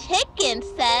 A chicken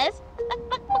says,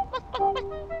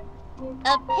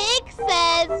 a pig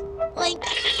says, like,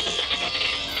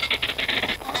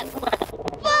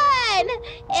 fun!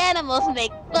 Animals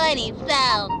make funny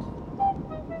sounds.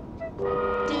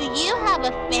 you have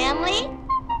a family?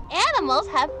 Animals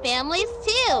have families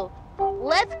too.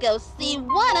 Let's go see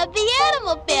one of the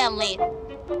animal families.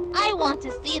 I want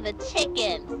to see the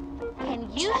chickens. Can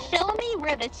you show me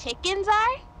where the chickens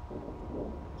are?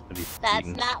 That's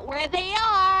not where they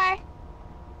are.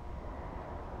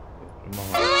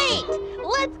 Great!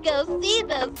 Let's go see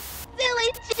those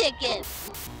silly chickens.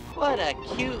 What a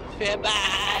cute fib.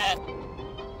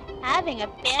 Having a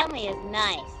family is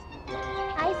nice.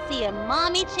 I see a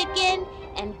mommy chicken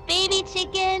and baby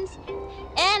chickens,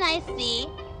 and I see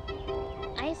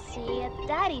a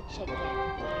daddy chicken.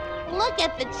 Look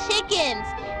at the chickens.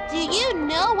 Do you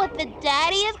know what the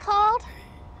daddy is called?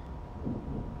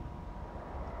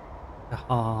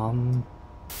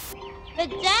 The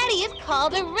daddy is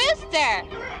called a rooster.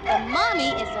 The mommy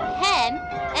is a hen,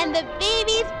 and the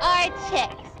babies are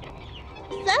chicks.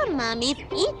 Some mummies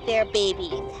eat their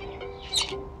babies.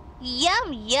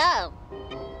 Yum, yum.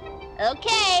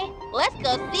 Okay, let's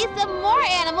go see some more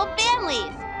animal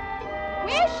families.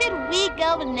 Where should we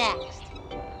go next?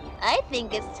 I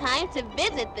think it's time to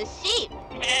visit the sheep.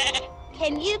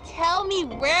 Can you tell me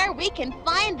where we can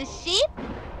find the sheep?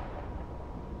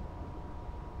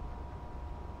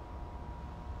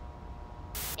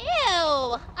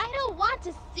 Ew, I don't want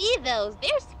to see those.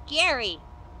 They're scary.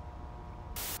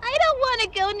 I don't want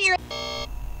to go near...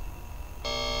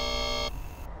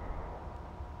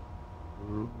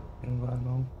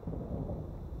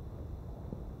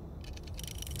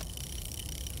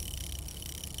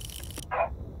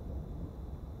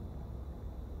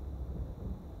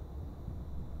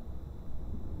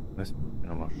 Das muss ich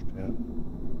nochmal stellen.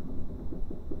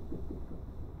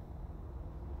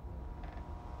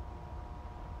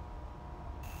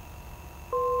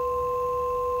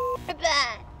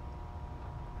 that.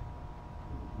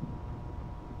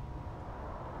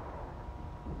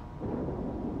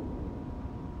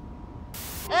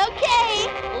 Okay,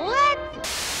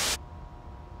 let's...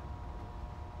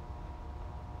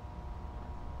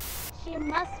 She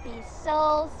must be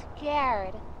so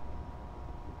scared.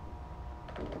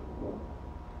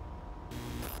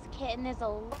 This kitten is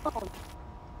alone.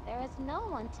 There is no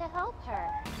one to help her.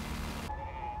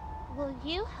 Will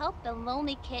you help the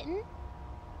lonely kitten?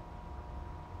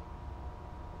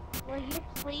 Will you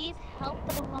please help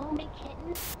the lonely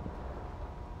kitten?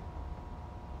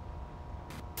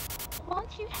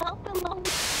 Won't you help the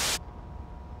lonely...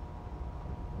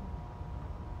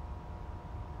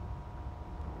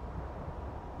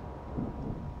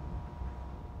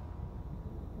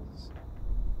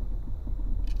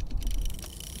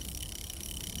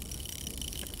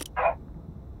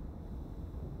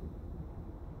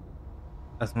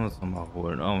 Lass uns nochmal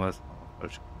holen. Irgendwas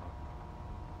falsch gemacht.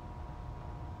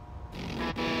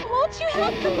 Won't you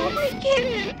help the lonely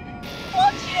kitten?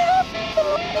 Won't you help the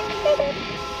lonely kitten?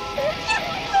 Won't you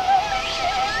help the lonely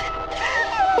kitten?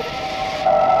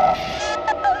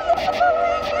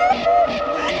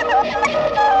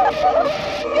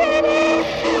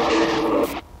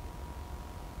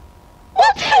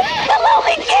 Won't you help the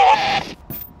lonely kitten?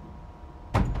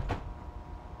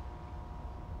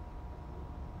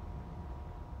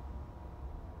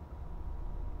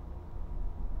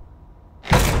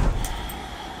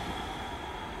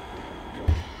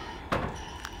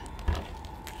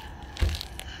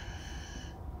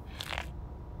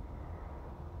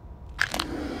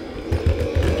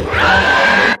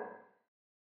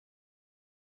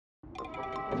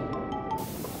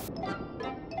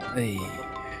 Hey.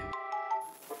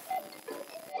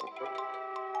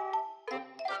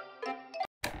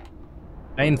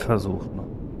 Ein Versuch noch.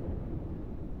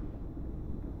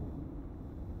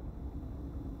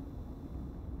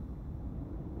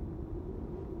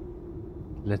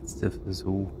 Letzter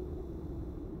Versuch.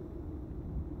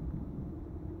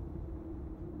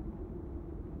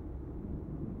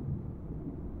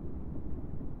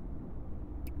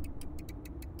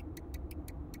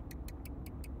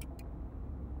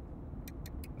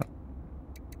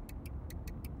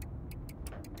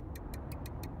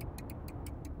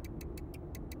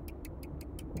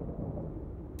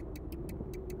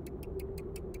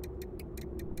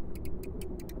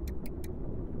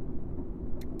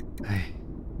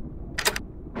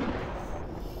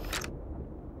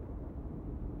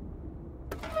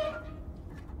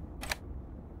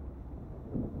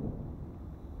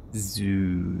 So,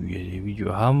 ja, das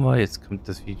Video haben wir. Jetzt kommt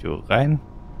das Video rein.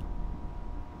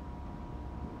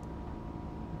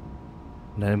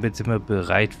 Und dann sind wir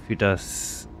bereit für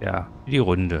das, ja, für die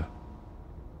Runde.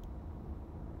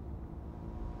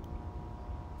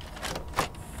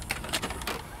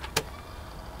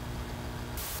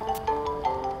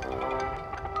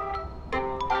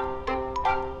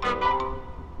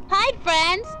 Hi,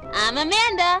 friends. I'm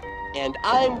Amanda. And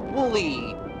I'm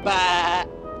Wolly. Bah.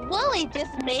 Wolly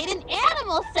just made an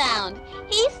animal sound.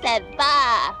 He said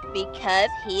ba because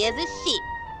he is a sheep.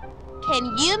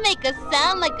 Can you make a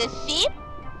sound like a sheep?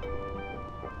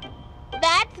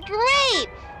 That's great!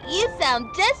 You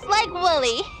sound just like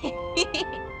Wolly.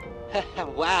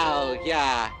 Wow,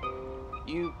 yeah.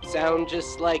 You sound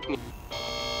just like me.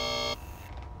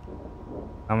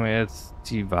 Haben wir jetzt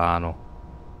die Warnung.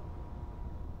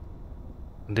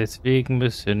 Und deswegen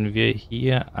müssen wir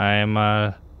hier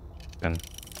einmal... The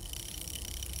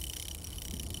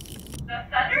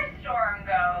thunderstorm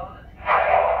goes.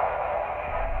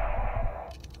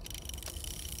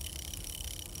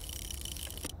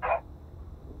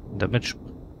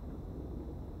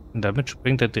 Und damit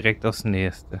springt er direkt aufs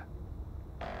nächste.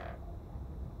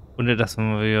 Ohne dass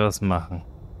wir was machen.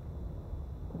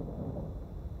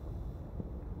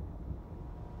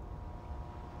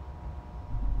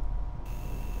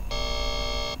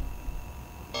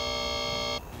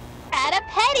 At a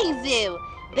petting zoo,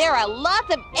 there are lots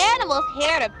of animals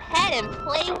here to pet and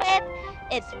play with.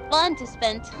 It's fun to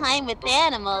spend time with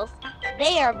animals.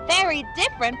 They are very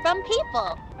different from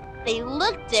people. They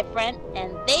look different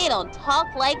and they don't talk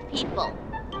like people.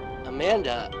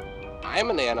 Amanda,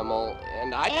 I'm an animal,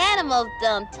 and Animals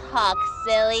don't talk,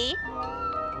 silly.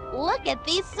 Look at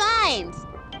these signs.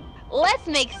 Let's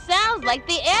make sounds like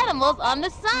the animals on the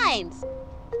signs.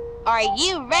 Are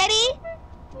you ready?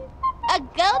 A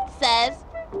goat says,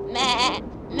 meh,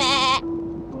 meh.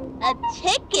 A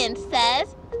chicken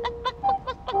says,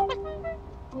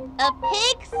 a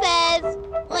pig says,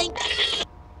 like.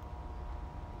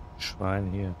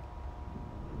 Schwein hier.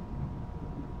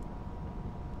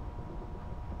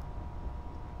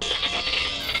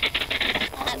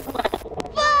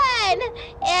 Fun!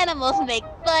 Animals make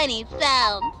funny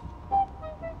sounds.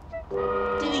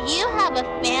 Do you have a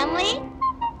family?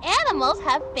 Animals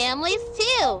have families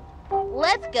too.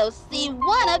 Let's go see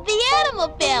one of the animal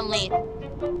families.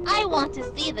 I want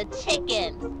to see the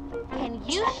chickens. Can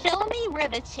you show me where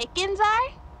the chickens are?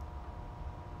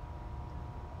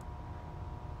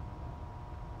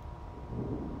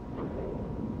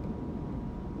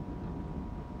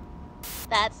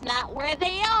 That's not where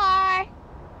they are.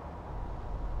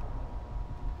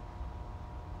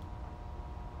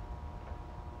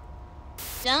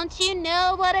 Don't you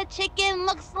know what a chicken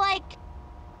looks like?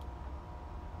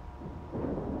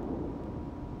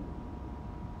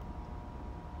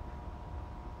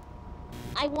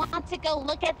 I want to go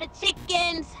look at the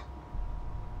chickens.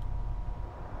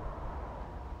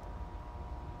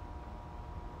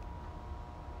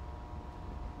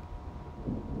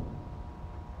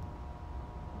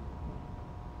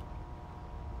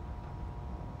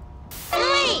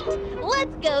 Great!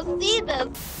 Let's go see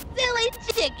those silly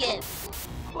chickens.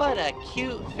 what a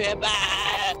cute fib.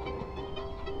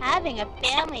 Having a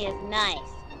family is nice.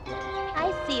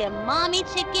 I see a mommy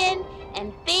chicken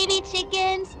and baby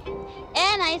chickens,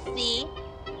 and I see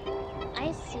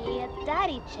a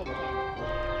daddy chicken.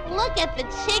 Look at the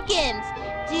chickens.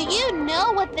 Do you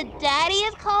know what the daddy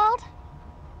is called?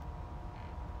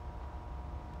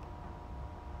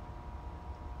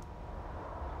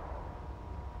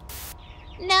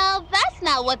 No, that's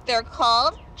not what they're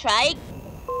called. Try.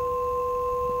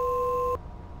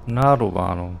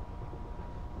 Tornado-Warnung.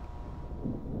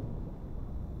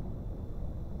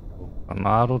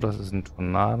 Tornado, das ist ein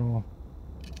Tornado.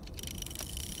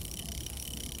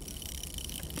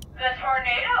 The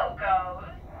tornado goes.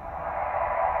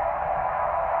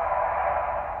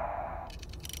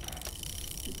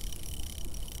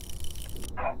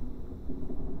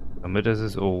 Damit ist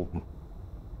es oben.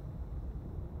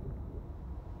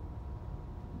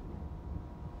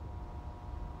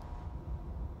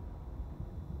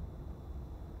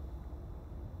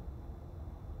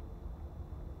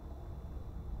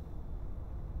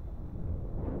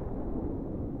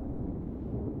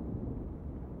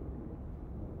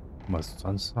 Was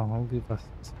sonst noch irgendwie was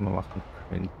wir machen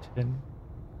könnten?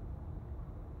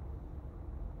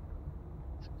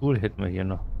 Stuhl hätten wir hier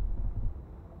noch.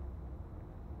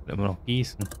 Immer noch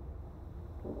gießen.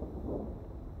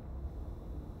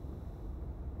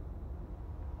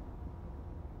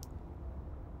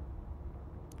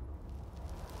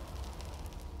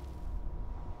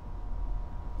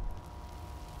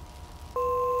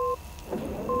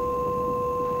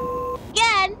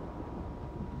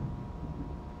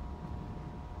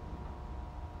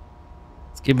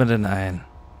 Was geben wir denn ein?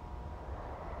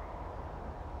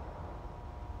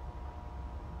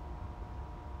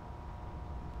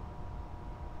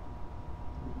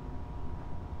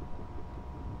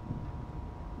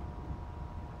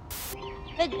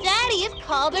 The daddy is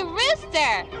called a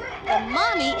rooster. The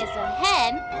mommy is a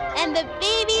hen, and the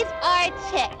babies are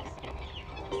chicks.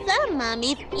 Some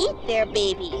mummies eat their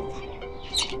babies.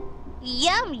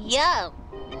 Yum, yum.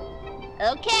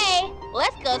 Okay,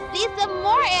 let's go see some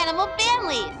more animal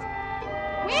families.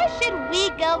 Where should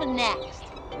we go next?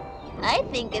 I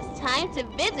think it's time to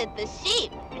visit the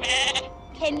sheep.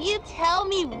 Can you tell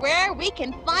me where we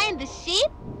can find the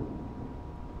sheep?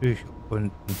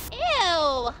 Erkunden.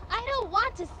 Ew, I don't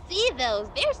want to see those.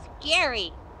 They're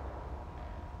scary.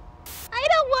 I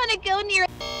don't want to go near...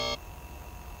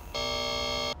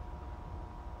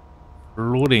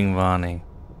 Loading Warning.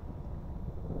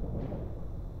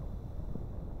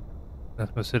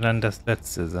 Das müsste dann das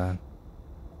letzte sein.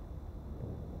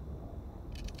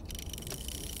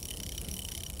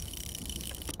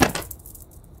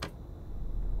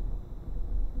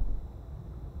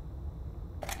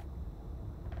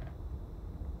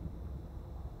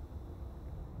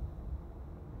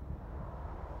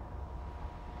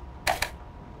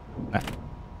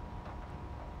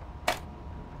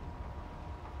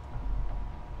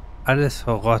 Alles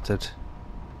verrottet.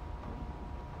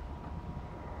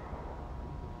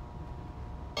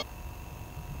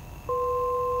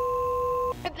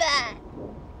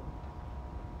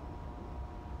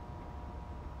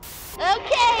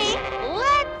 Okay,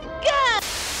 let's go!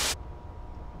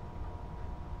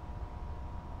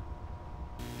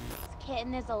 This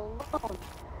kitten is alone.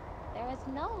 There is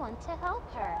no one to help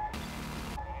her.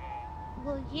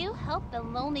 Will you help the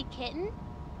lonely kitten?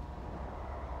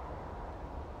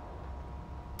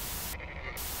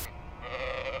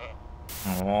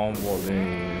 Oh,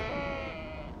 Wolly.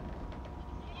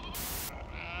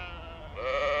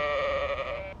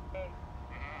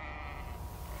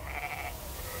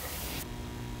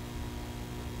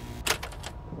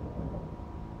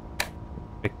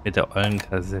 Weg mit der ollen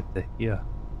Kassette. Hier.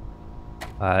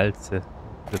 Behalte.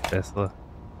 Für bessere.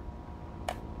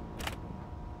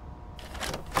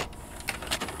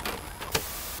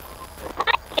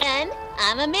 And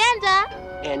I'm Amanda.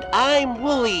 And I'm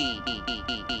Wolly.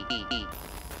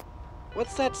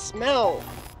 What's that smell?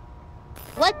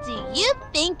 What do you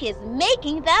think is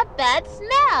making that bad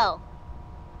smell?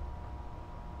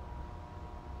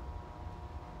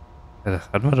 Ja, das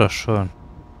hatten wir doch schon.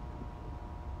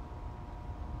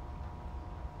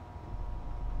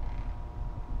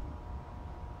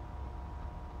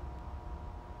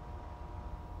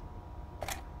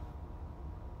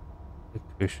 Die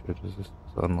Küche, das ist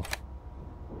was anderes.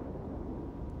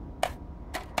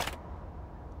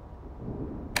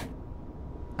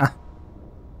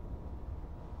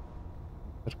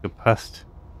 Hat gepasst.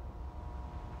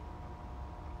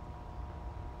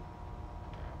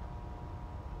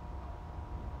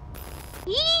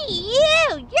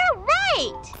 You're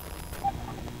right!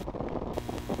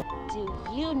 Do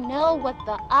you know what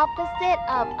the opposite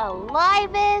of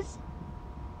alive is?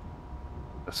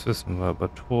 Das wissen wir, aber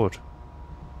tot.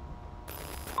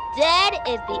 Dead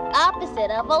is the opposite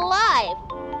of alive.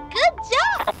 Good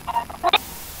job!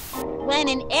 When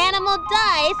an animal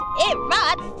dies, it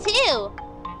rots too.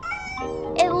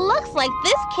 It looks like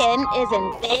this kitten is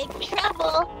in big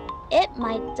trouble. It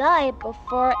might die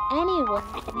before anyone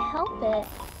can help it.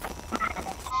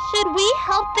 Should we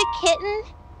help the kitten?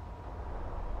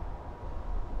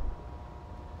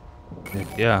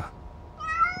 Ja.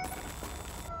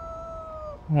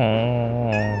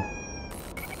 Oh.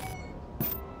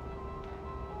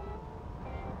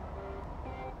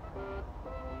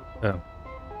 Ja.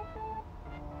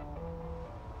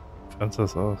 Schaut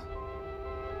das aus.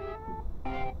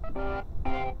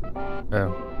 Ja.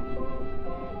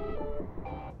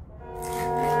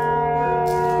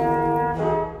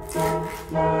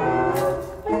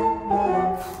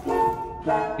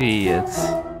 Wie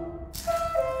jetzt?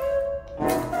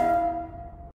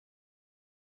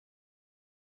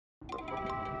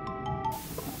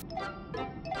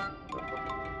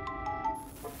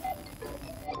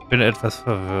 Ich bin etwas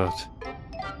verwirrt.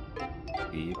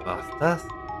 Wie war's das?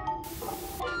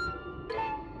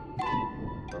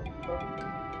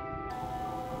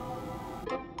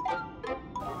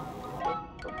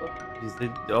 Die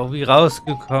sind irgendwie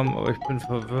rausgekommen, aber ich bin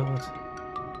verwirrt.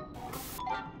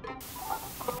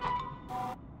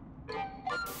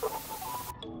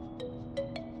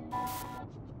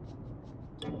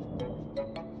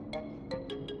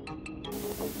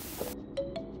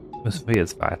 Müssen wir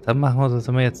jetzt weitermachen oder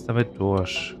sind wir jetzt damit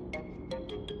durch?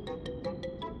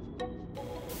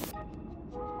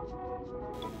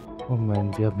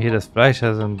 Moment, wir haben hier das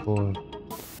Fleischer-Symbol.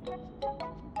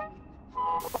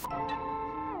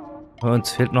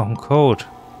 Uns fehlt noch ein Code.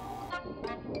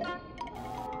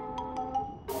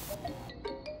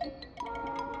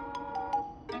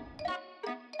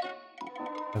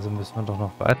 Also müssen wir doch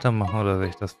noch weitermachen, oder sehe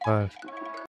ich das falsch?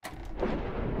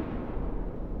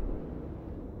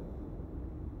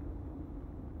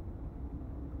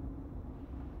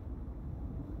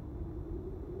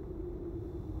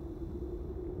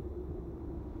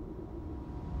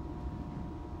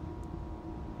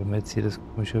 Wir haben jetzt hier das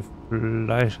komische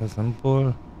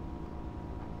Fleischer-Symbol.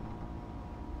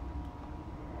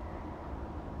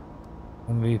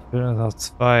 Und wie fehlen uns noch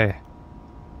 2?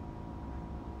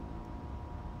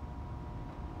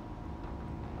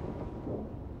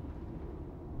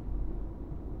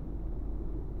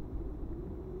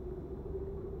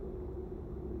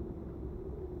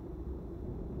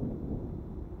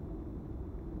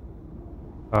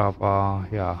 Aber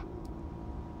ja.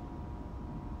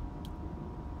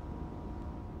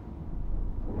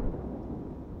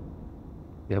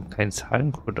 Wir haben keinen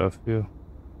Zahlencode dafür.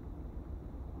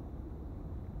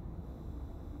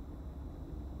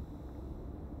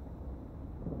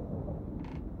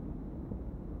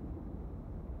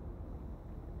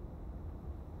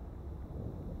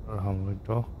 Oder haben wir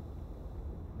doch?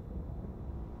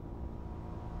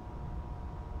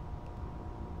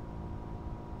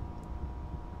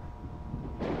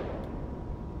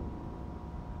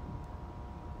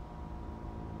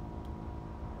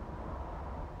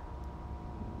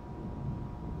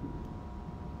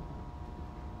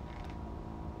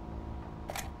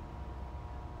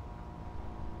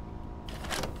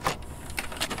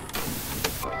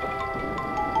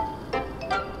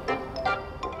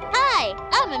 Hi,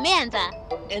 I'm Amanda.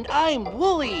 And I'm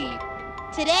Wolly.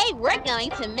 Today we're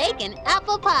going to make an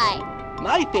apple pie.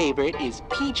 My favorite is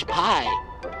peach pie.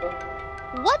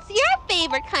 What's your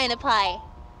favorite kind of pie?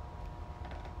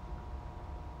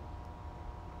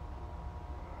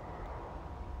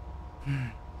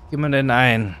 Gib man denn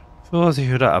ein?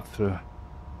 Pfirsich oder Apfel?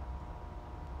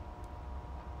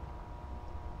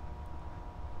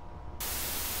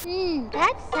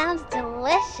 That sounds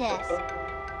delicious.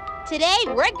 Today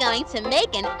we're going to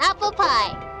make an apple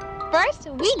pie. First,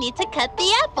 we need to cut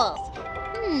the apples.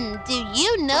 Do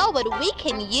you know what we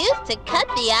can use to cut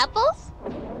the apples?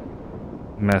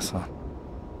 Messer.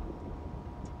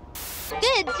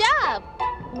 Good job!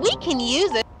 We can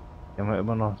use Hier haben wir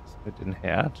immer noch das mit dem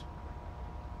Herd.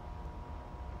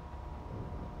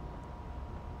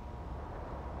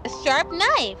 a sharp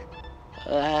knife.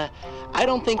 I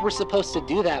don't think we're supposed to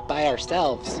do that by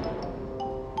ourselves.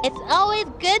 It's always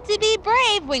good to be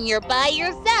brave when you're by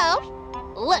yourself.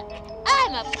 Look,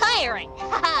 I'm a pirate.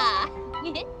 Haha.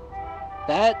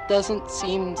 That doesn't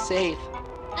seem safe.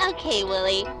 Okay,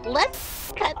 Willie,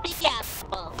 let's cut the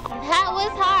apple. That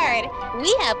was hard.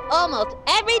 We have almost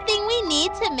everything we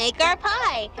need to make our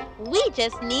pie. We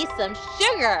just need some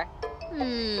sugar.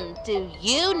 Do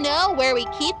you know where we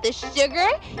keep the sugar?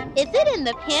 Is it in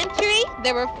the pantry,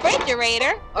 the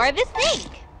refrigerator, or the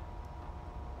sink?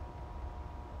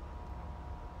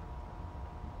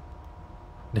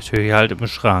 Natürlich halt im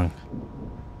Schrank.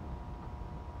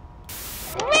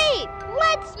 Great!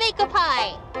 Let's make a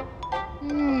pie!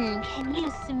 Can you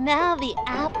smell the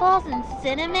apples and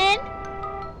cinnamon?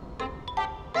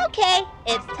 Okay,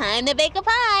 it's time to bake a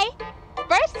pie.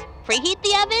 First, preheat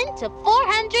the oven to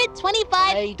 425.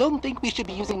 I don't think we should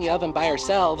be using the oven by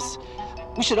ourselves.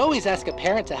 We should always ask a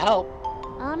parent to help.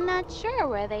 I'm not sure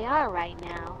where they are right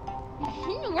now.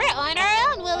 We're on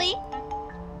our own, Willie.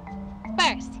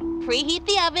 First, preheat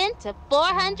the oven to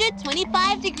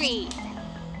 425 degrees.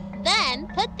 Then,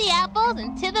 put the apples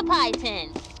into the pie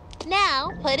tin. Now,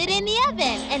 put it in the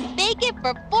oven and bake it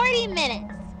for 40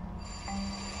 minutes.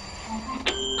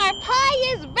 Our pie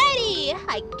is ready!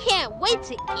 I can't wait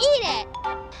to eat it!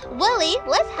 Willie,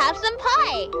 let's have some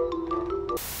pie!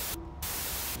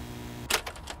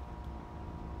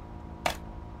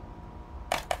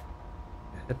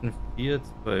 Wir hätten 4,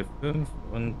 2, 5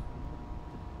 und...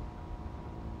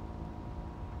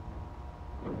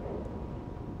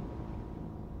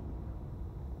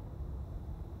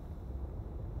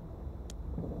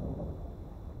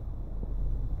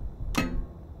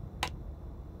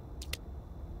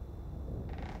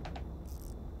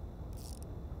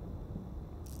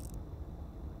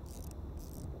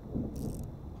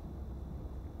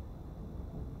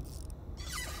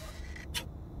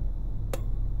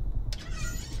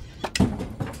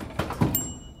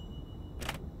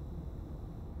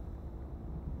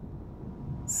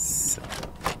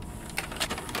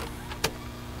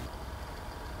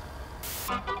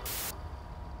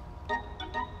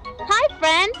 Hi,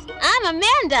 friends! I'm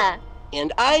Amanda!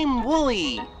 And I'm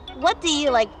Wolly. What do you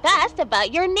like best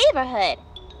about your neighborhood?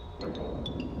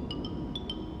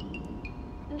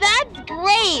 That's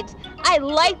great! I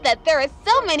like that there are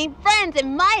so many friends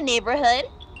in my neighborhood.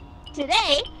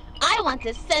 Today, I want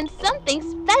to send something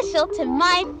special to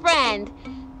my friend.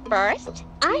 First,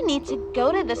 I need to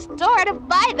go to the store to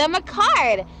buy them a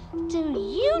card. Do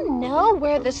you know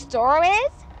where the store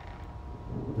is?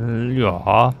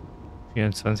 Ja,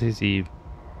 24/7.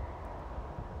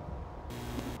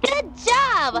 Good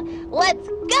job! Let's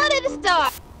go to the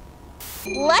store!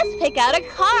 Let's pick out a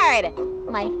card.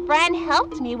 My friend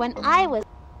helped me when I was...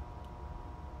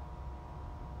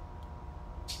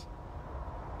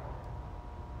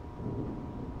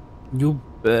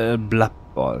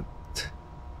 Blattball.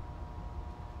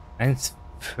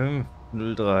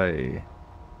 1503.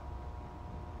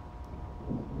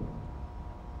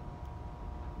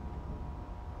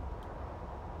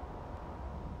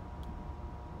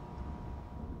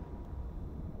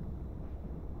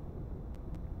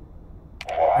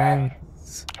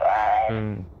 Eins,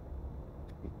 5,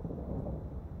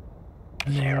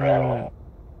 0,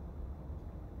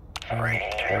 3,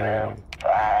 2,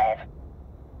 5.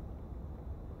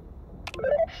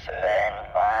 Send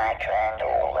my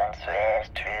condolences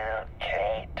to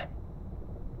Kate.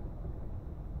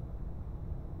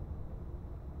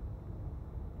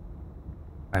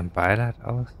 mein Beileid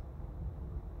aus.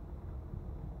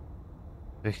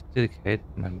 Richte Kate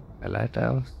mein Beileid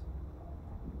aus.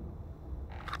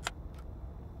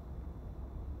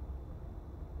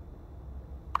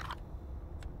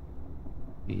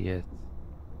 Wie jetzt?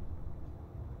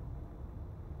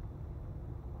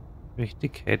 Richte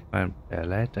Kate mein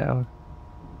Beileid aus.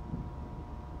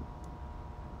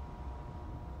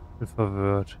 Ich bin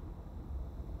verwirrt.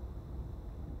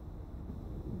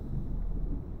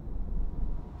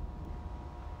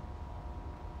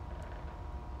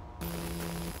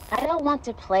 I don't want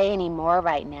to play anymore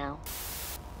right now.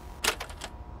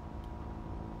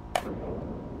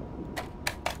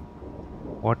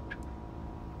 What?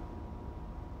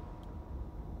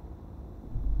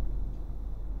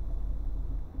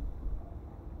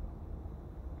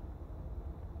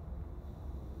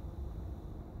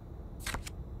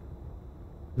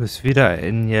 Du bist wieder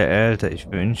ein Jahr älter. Ich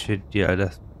wünsche dir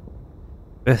das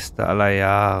Beste aller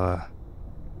Jahre.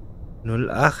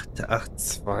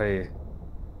 0882.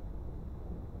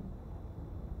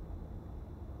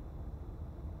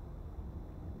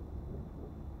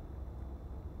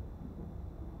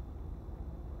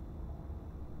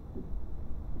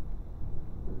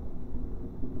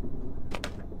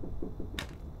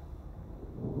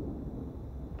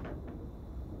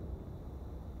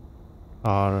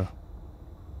 Schade.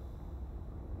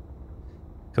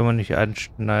 Kann man nicht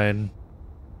anschneiden.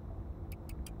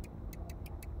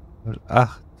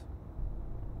 08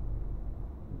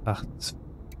 8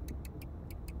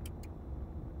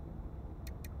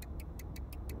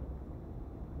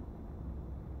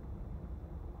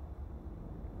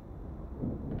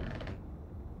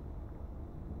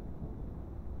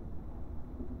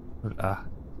 08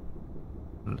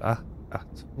 08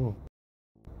 82.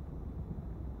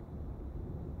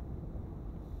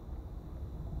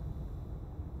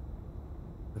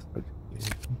 Das war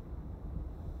gewesen.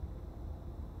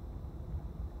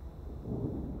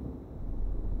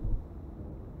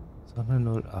 Sondern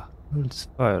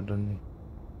 0802 oder nicht?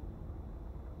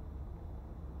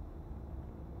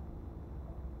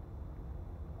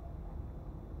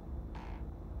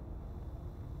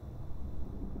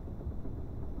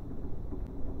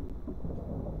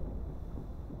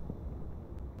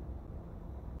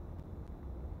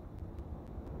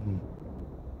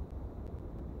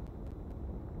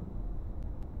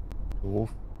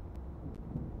 Doof.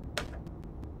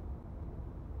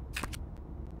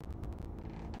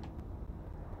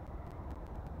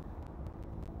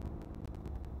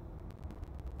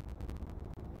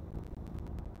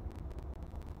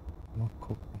 Mal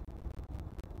gucken.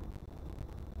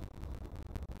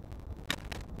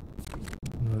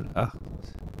 08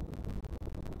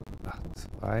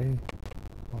 82.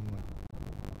 Moment.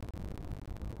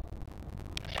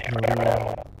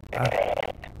 08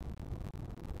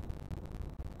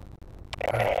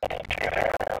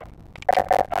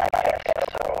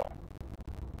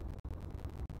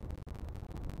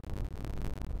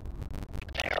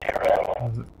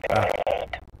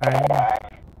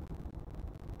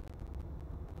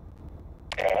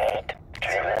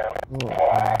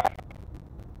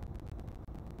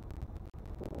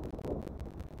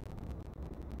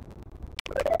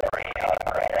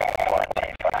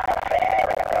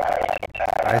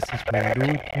 30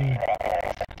 Minuten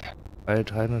bei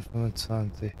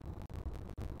 325.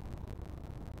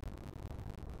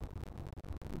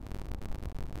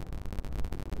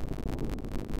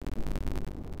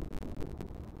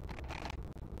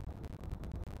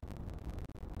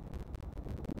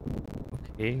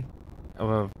 Okay.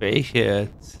 Aber welche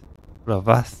jetzt? Oder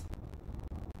was?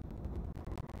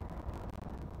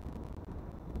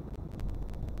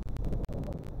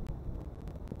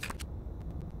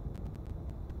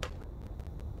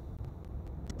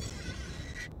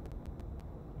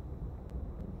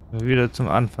 Wieder zum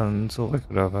Anfang zurück,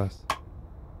 oder was?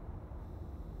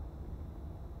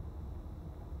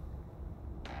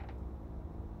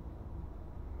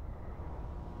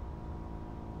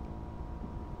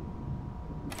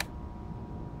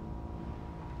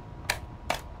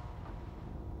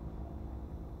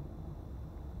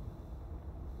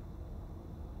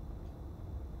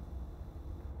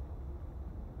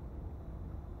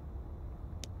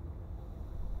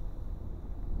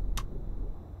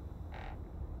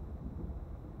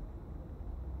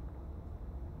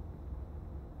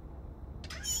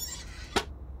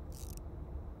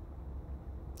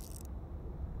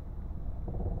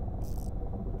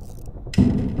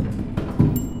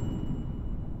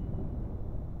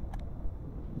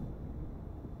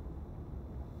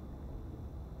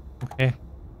 Okay.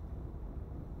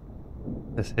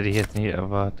 Das hätte ich jetzt nicht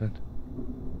erwartet.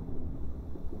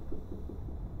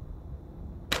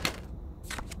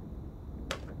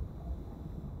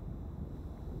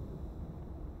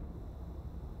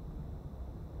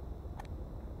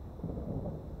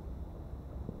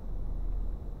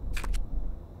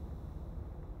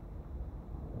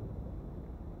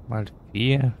 Mal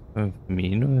 4, 5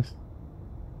 minus.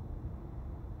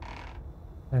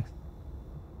 6.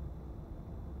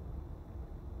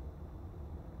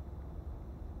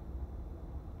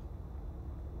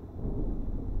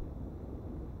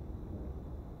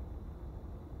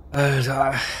 Also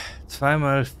 2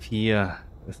 mal 4.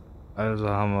 Also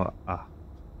haben wir 8.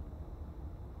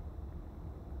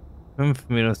 5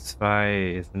 minus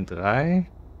 2 sind 3.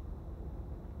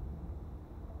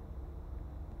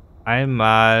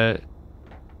 Einmal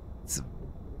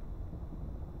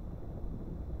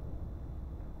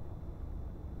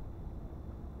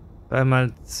 2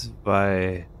 mal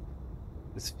 2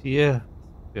 ist 4.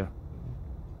 Ja.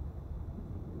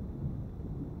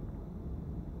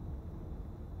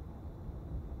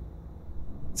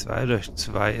 2 durch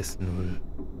 2 ist 0.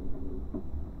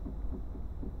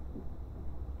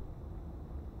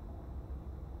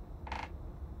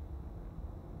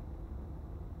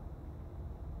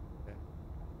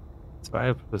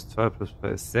 Zwei plus 2 plus 2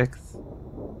 ist 6.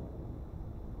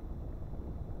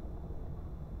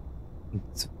 Und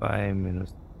 2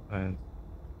 minus 1.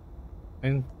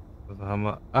 1. Also haben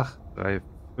wir 8, 3,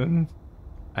 5,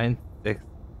 1, 6,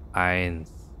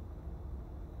 1.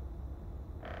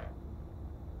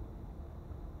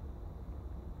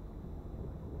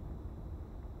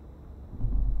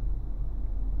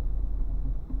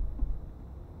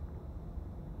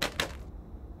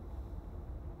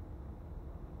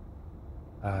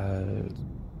 Also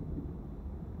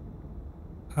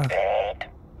 8,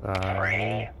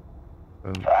 3,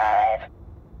 5, 5,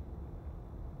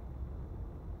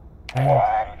 1,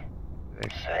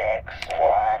 6, 6.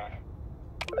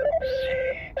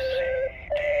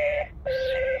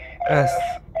 1,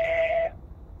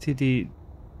 C, D,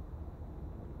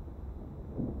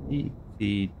 C, Das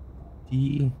F,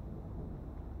 E.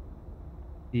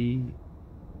 zieht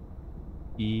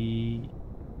die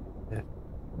F,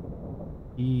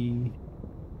 I,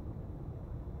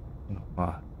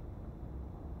 nochmal.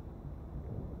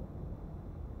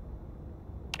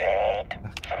 8,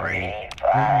 8, 3,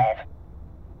 3,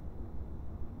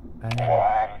 5, 1, 1,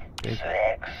 6,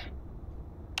 6,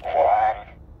 1,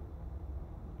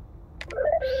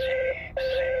 C,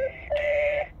 D,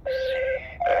 C,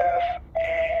 F, E.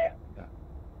 ja.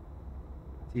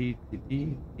 Die.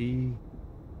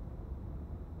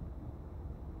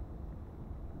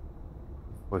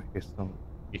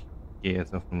 Ich gehe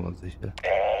jetzt auf Nummer sicher.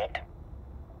 8,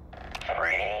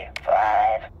 3,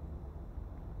 5,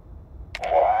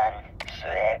 1,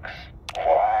 6,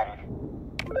 1,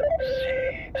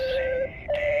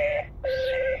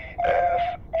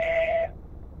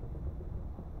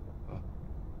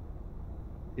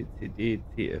 C, D,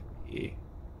 C, F, E.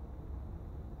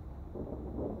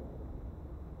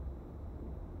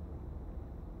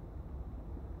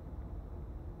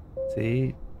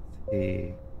 CFE.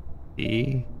 C,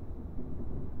 D,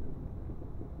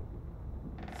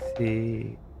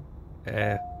 C,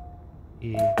 F,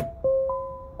 E.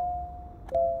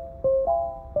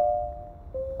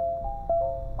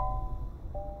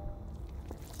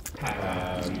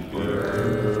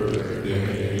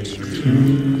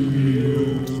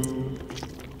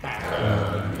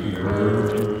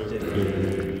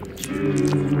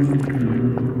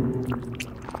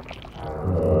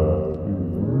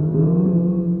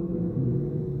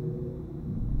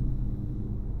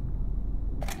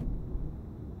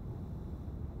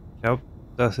 Ich glaube,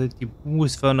 das sind die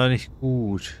Buß war noch nicht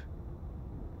gut.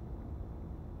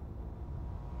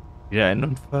 Wieder ein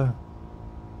Unfall.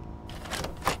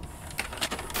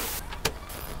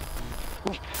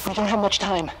 We don't have much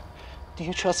time. Do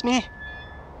you trust me?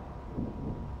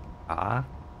 Ah.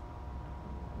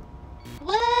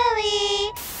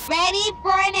 Wolly, ready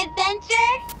for an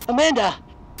adventure? Amanda,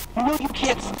 you know you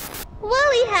can't.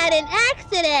 Wolly had an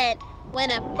accident. When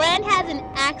a friend has an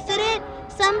accident,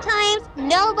 sometimes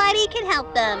nobody can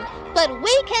help them, but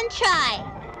we can try.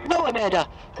 No, Amanda,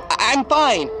 I'm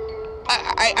fine.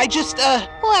 I just,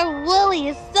 Poor Wolly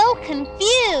is so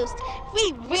confused.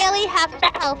 We really have to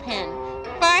help him.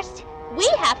 First, we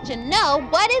have to know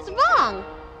what is wrong.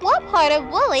 What part of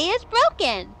Wolly is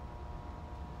broken?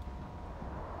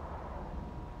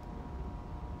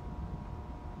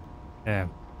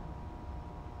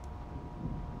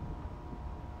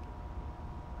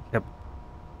 Ich habe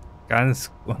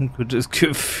ganz ungutes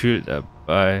Gefühl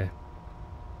dabei.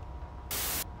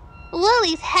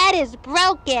 Wolly's head is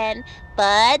broken,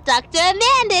 but Dr.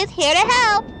 Amanda is here to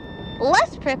help.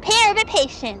 Let's prepare the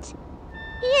patient.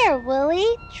 Here,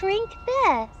 Wolly, drink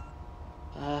this.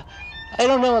 I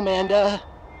don't know, Amanda.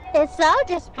 It's all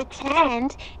just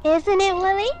pretend, isn't it,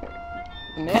 Wolly?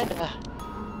 Amanda,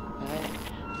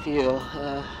 I feel,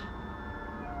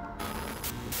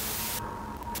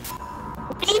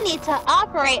 We need to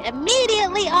operate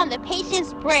immediately on the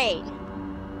patient's brain.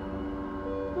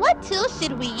 What tool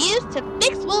should we use to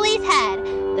fix Wolly's head?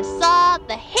 The saw,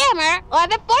 the hammer, or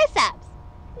the forceps?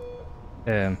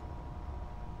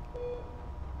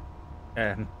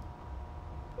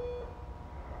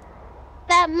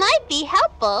 That might be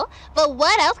helpful, but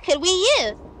what else could we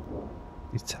use?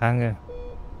 Die Zange.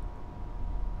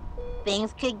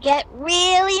 Things could get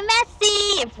really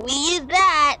messy if we use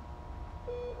that.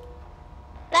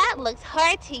 That looks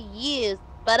hard to use,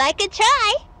 but I could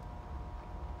try.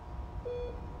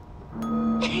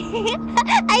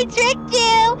 I tricked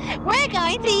you! We're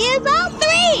going to use all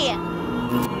three!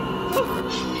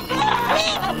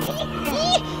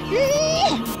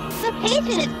 The patient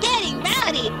is getting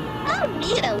rowdy. I'll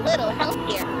need a little help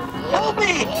here. help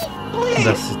me! Please!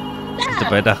 Das,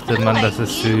 dabei dachte man, das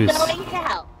ist süß. Going to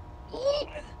help.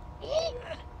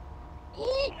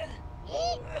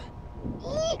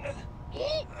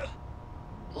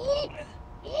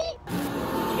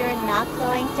 You're not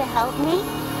going to help me?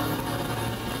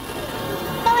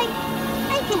 Fine,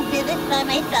 I can do this by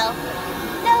myself.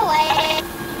 No way!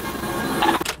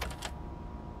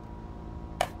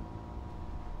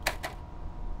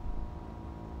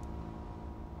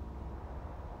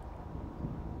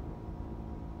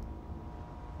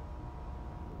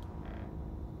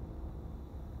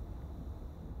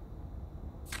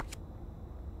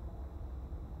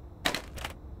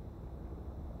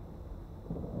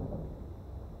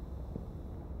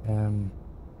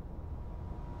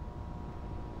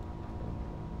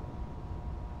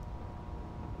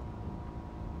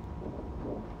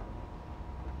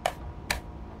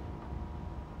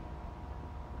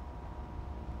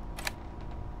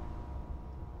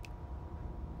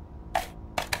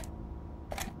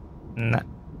 Na.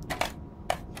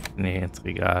 Nee, ins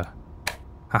Regal.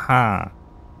 Haha.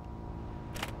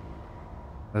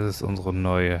 Das ist unsere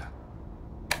neue.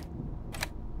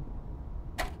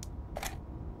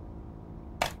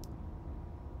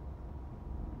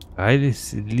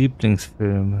 Heilis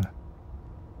Lieblingsfilme.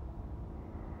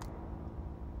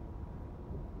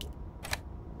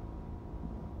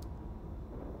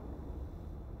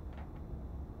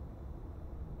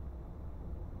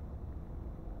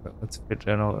 Bei uns wird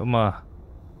ja noch immer.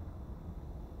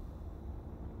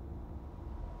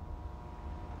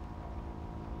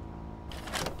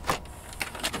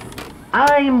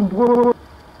 Hi!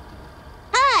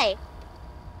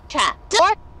 Trap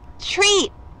door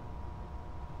treat!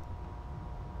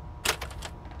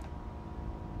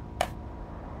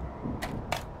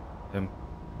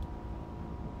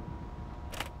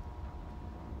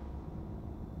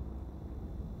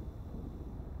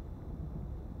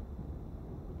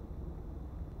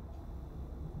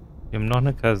 Wir haben noch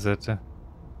eine Kassette.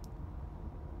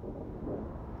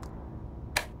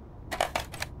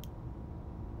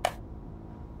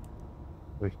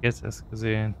 Habe ich jetzt erst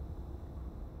gesehen.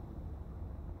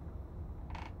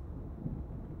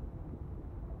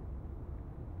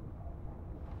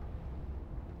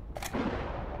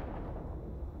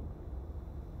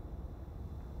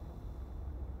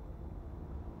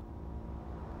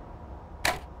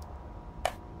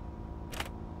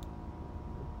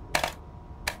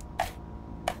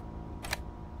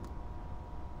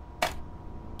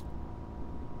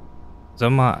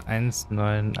 Sommer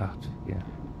 1984.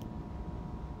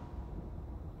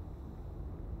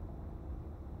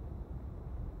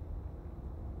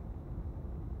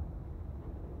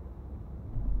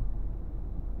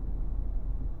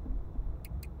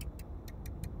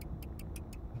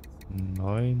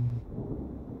 9,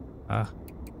 8.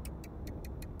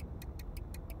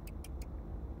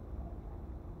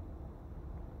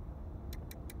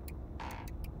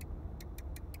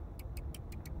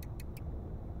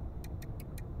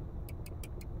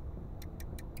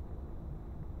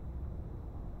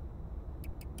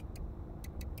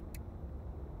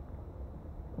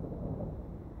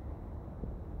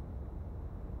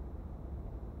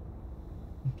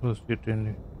 Interessiert den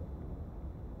nicht.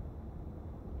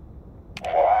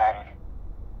 One,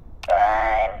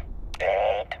 nine,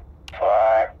 eight,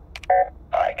 four.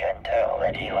 I can tell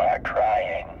that you are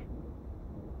trying.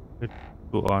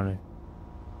 Du auch nicht.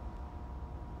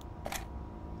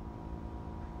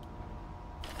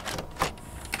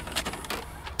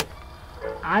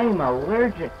 I'm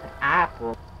allergic to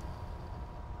apples.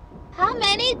 How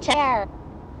many chairs?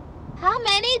 How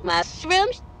many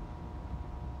mushrooms?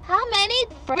 How many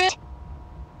fruit?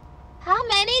 How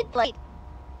many plates?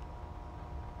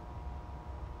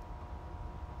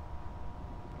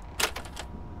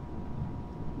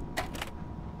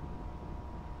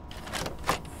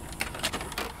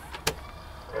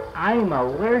 I'm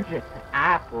allergic to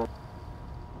apples.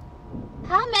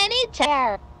 How many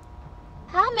chairs?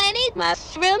 How many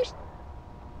mushrooms?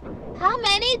 How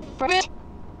many fruit?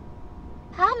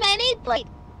 How many plates?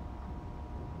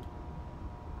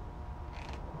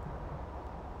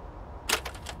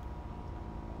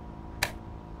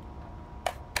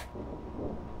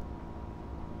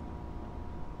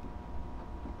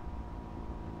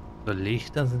 So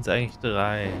Lichter sind es eigentlich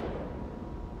 3.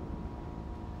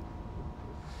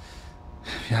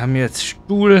 Wir haben jetzt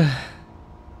Stuhl,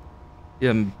 wir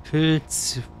haben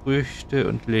Pilz, Früchte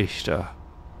und Lichter.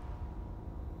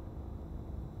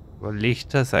 Aber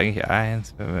Lichter ist eigentlich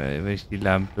 1, wenn ich die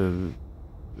Lampe,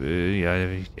 ja,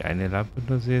 wenn ich die eine Lampe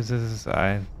nur sehe, ist es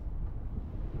 1.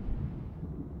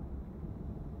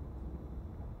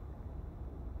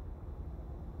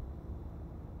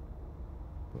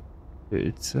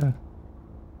 Pilze.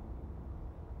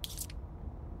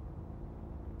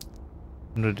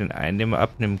 Nur den einen, den wir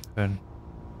abnehmen können.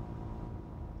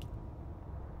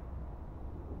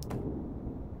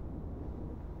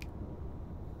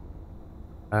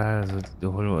 Also,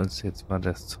 holen wir uns jetzt mal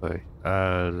das Zeug.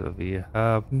 Also, wir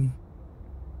haben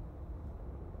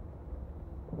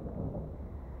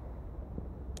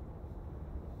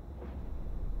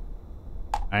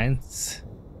eins.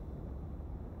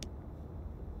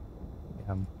 Wir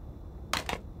haben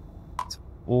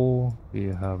 2.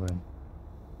 Wir haben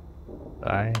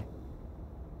 3.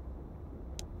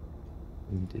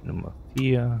 Die Nummer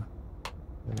 4.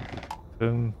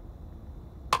 5.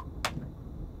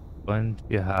 Und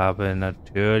wir haben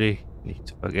natürlich, nicht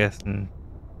zu vergessen,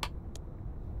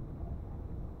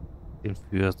 den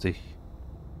Pfirsich.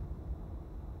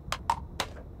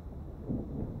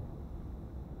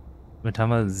 Damit haben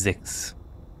wir 6.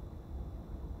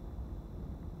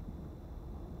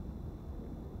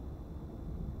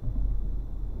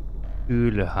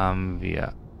 Stühle haben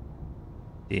wir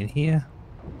den hier.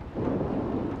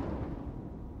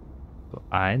 So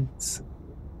 1.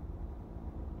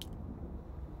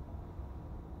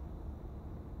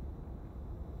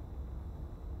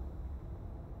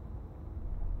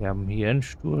 Wir haben hier einen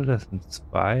Stuhl, das sind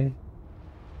 2.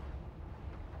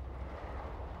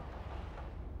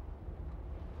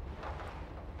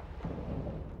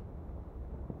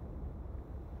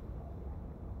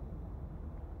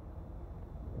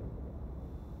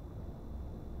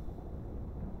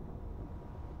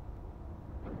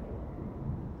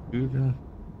 Stühle.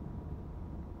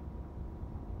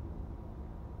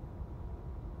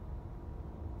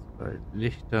 Zwei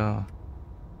Lichter.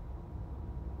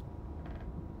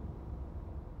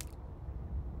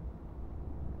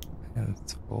 Eins,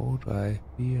 2, 3,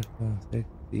 4, 5, 6,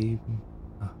 7,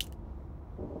 8.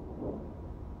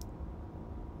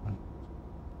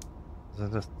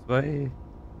 Also das 2,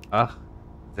 8,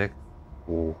 6,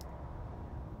 2.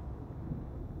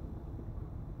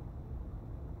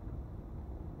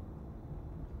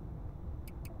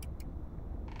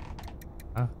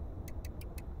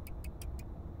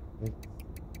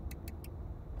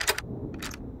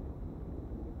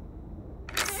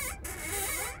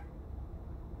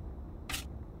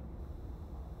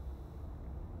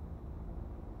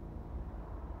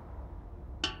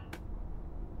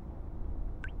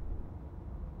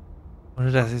 Ohne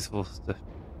dass ich es wusste.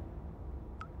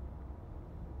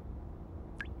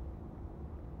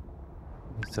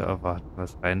 Nicht so erwarten,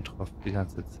 was reintropft die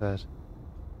ganze Zeit.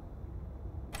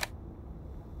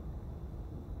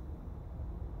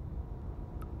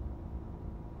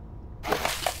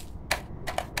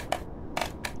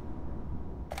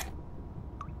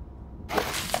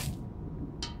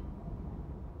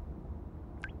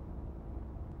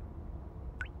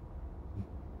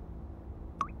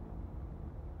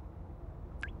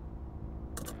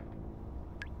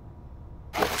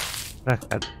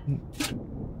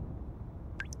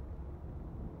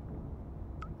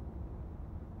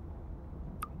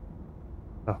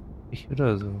 Ach, ich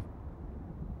oder so.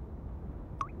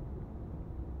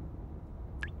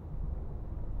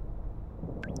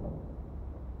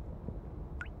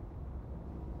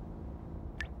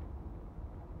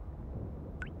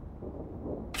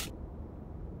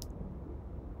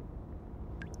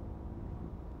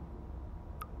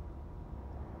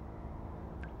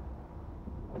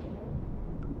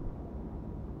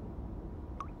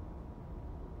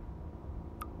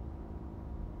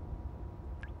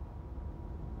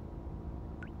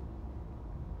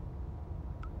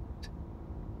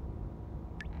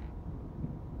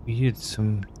 Wie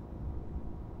zum...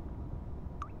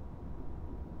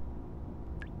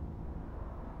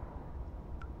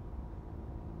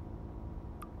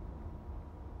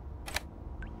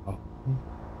 Oh.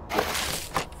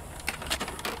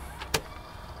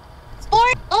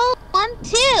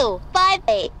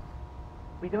 401258.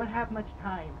 We don't have much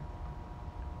time.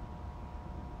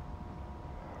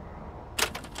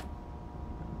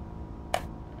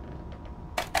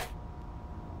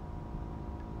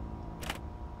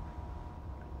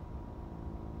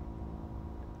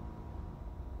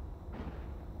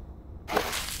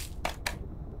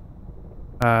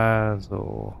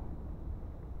 Also...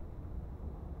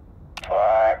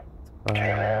 4,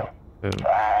 2, 5.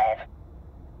 5,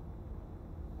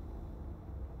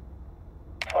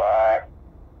 4,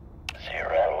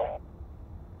 0.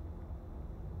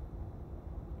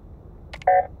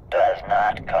 Does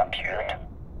not compute.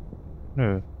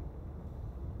 Nö.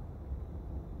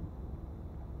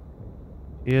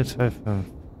 4, 2, 5.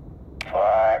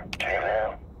 4, 2.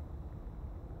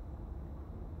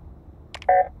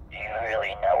 You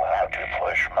really know how to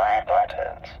push my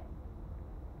buttons.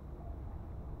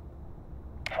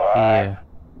 4,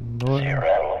 4, 0.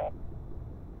 0.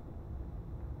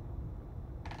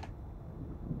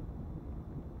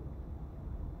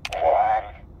 1,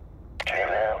 2,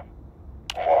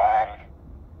 1.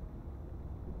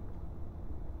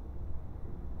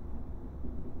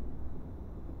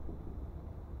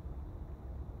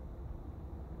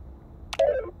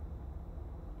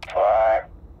 4,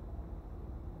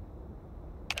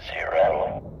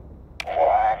 0,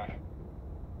 1.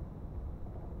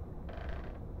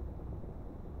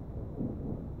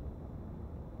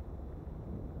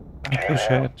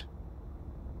 Dankeschön.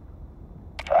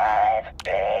 5,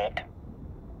 8.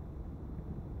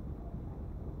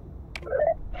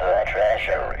 The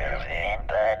treasure is in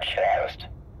the chest,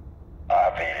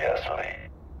 obviously.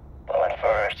 But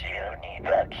first you need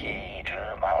the key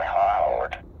to my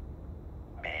heart.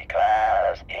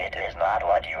 Because it is not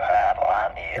what you have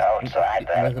on the outside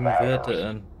that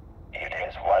matters. It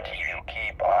is what you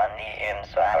keep on the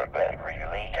inside that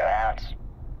really counts.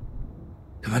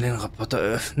 Kann man den Roboter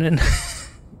öffnen?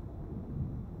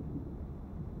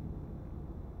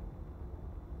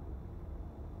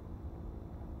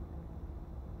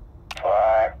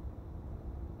 For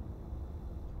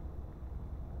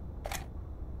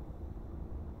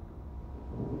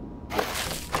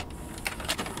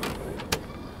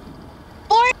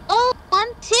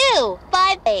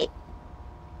 401258.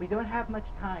 We don't have much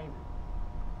time.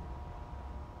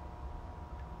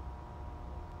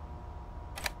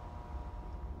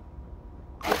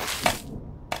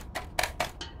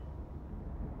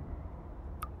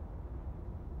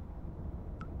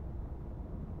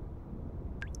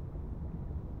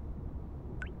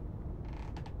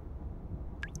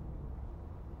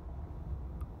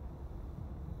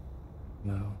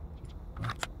 Ja.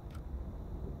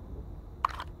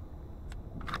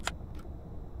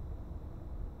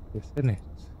 Hier ist ja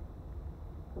nichts.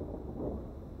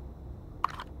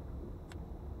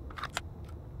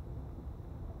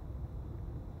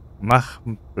 Mach,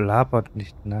 labert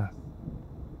nicht nach.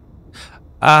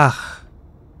 Ach.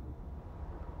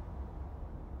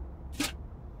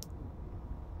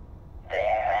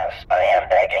 Yes, I am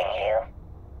begging you.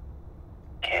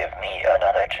 Give me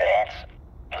another chance.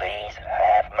 Please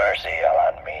have mercy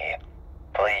on me.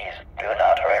 Please do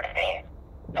not hurt me.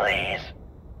 Please.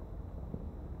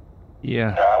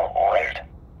 Hier. No, wait.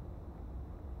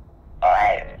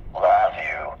 I love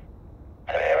you.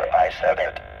 There, I said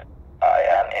it. I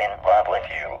am in love with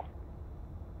you.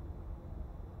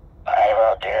 I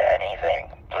will do anything,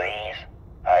 please.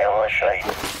 I will show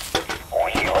you.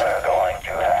 We were going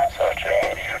to have such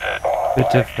a beautiful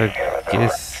Bitte life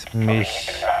vergiss together. mich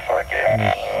Please do not forget me.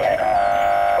 nicht.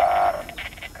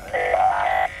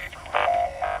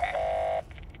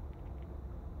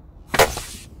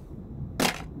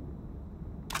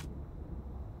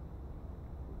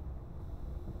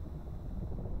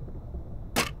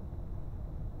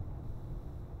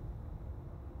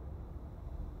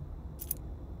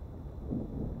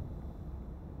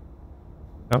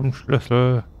 Am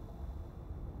Schlüssel.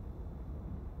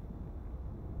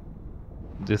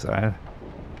 Das ein.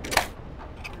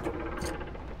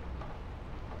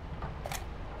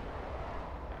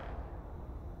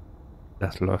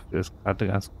 Das läuft jetzt gerade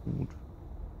ganz gut.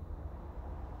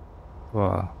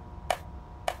 Boah.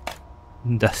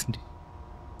 Das nicht.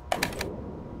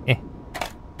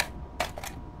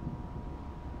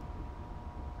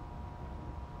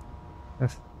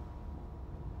 Das.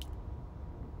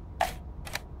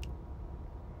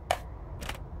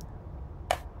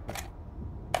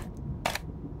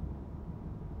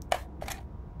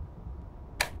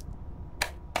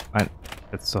 Nein,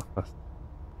 jetzt doch was.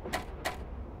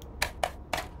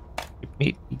 Gib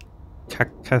mir die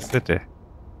Kackkassette.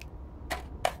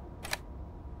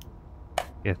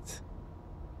 Jetzt.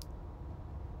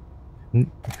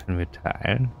 Können wir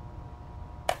teilen?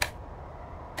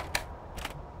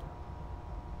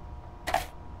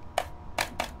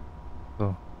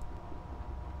 So.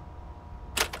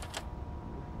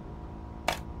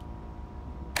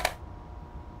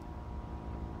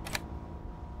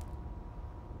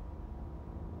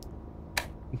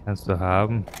 Die kannst du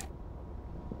haben.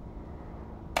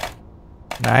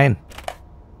 Nein.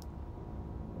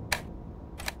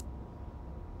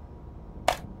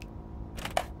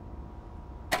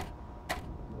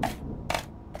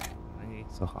 Dann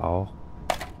geht's doch auch.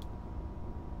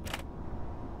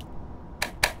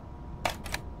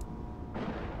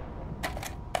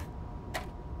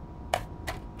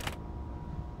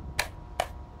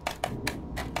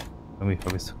 Irgendwie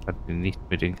habe ich es gerade nicht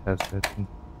mit den Kassetten.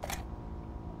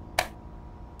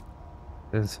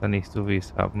 Das ist zwar nicht so, wie ich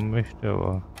es haben möchte,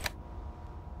 aber...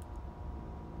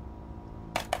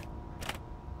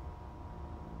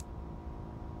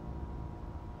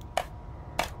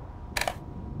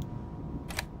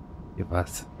 Hier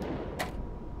was.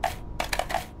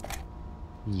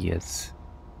 Yes.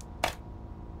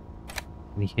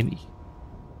 Nicht hier nicht.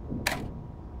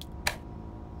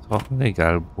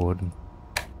 Trockenregalboden.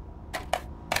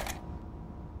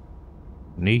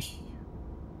 Nicht.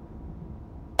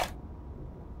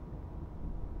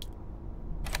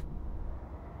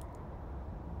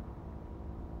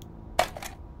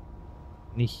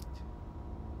 Nicht.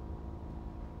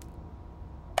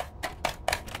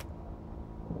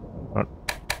 Und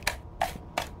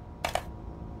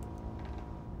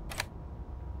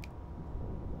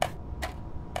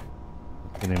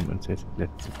wir nehmen uns jetzt die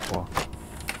letzte vor.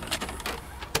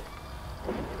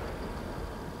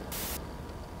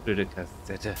 Blöde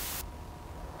Kassette.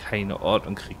 Keine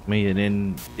Ordnung kriegt mir hier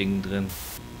den Ding drin.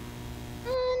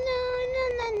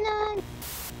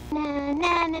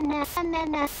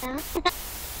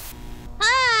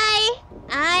 Hi,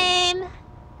 I'm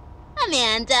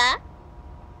Amanda.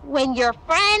 When you're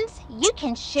friends, you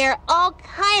can share all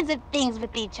kinds of things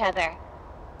with each other.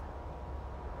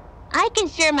 I can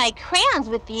share my crayons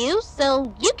with you,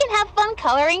 so you can have fun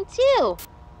coloring too.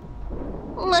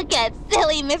 Look at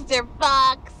silly Mr.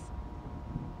 Fox.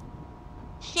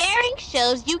 Sharing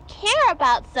shows you care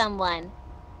about someone.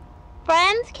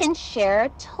 Friends can share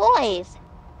toys.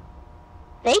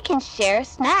 They can share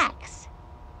snacks.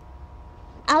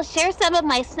 I'll share some of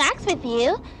my snacks with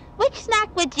you. Which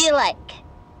snack would you like?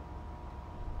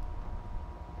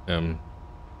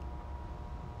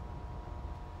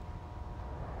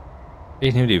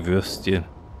 Ich nehme die Würstchen.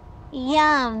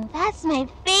 Yum, that's my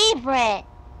favorite.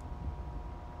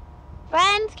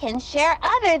 Friends can share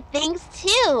other things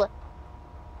too.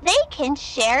 They can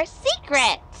share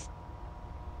secrets.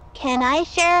 Can I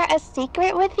share a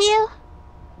secret with you?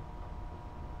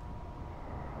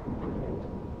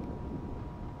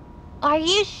 Are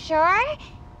you sure?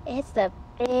 It's a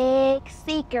big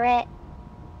secret.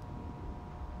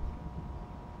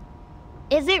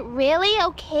 Is it really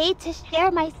okay to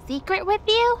share my secret with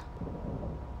you?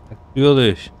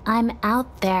 Natürlich. I'm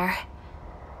out there.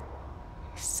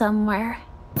 Somewhere.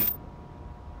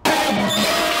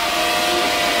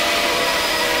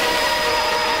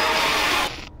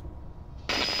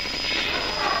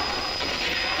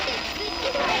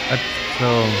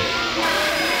 So.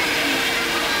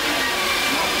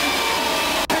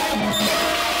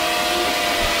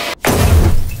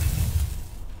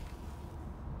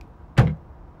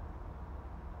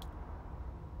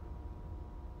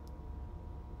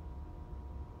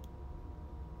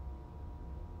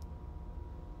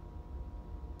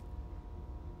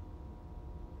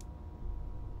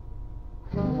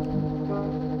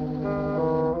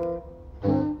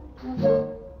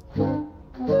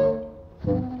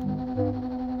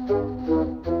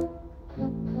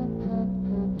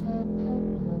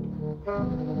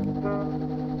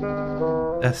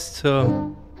 Das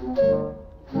zur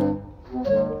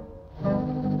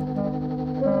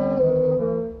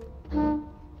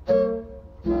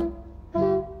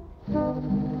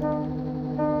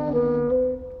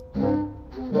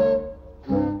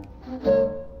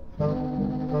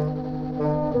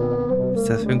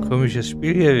das für ein komisches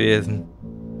Spiel gewesen?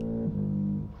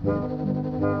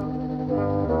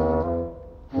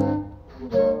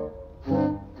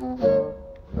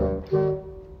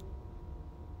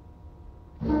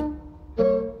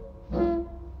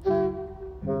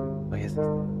 Oh, jetzt ist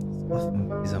das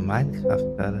dieser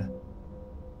Minecraft gerade.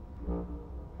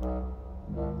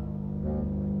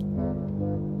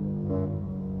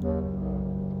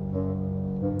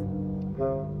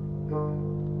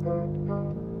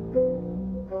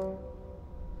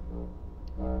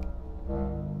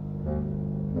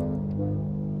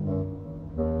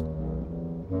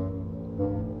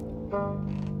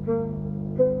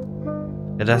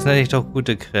 Ja, das nenne ich doch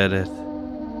gute Credit.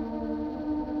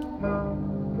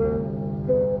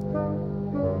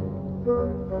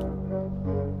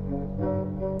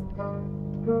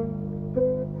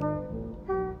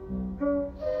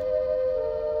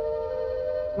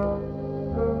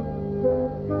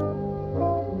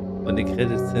 Und die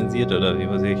Credits zensiert oder wie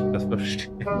muss ich das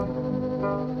verstehen?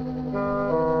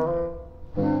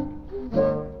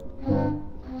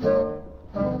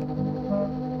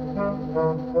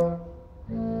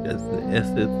 Das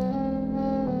erste.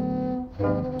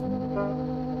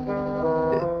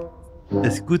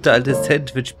 Das gute alte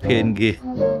Sandwich PNG.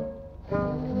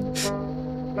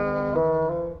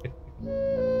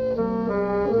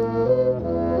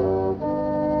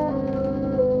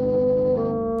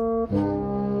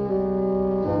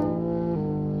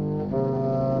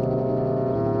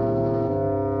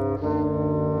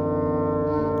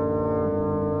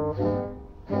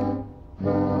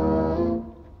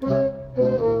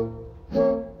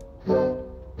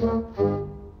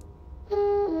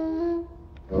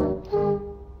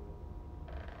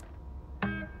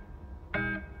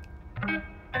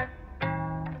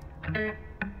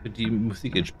 Die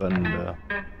Musik entspannender.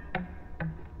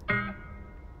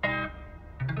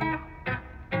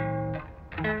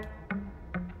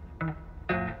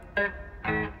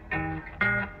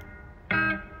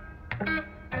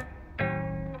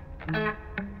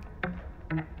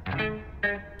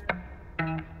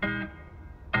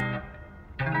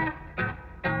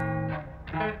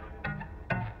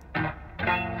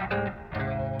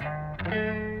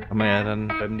 Kann man ja dann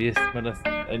beim nächsten Mal das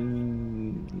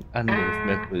ein anderes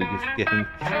merkwürdiges Game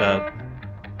starten.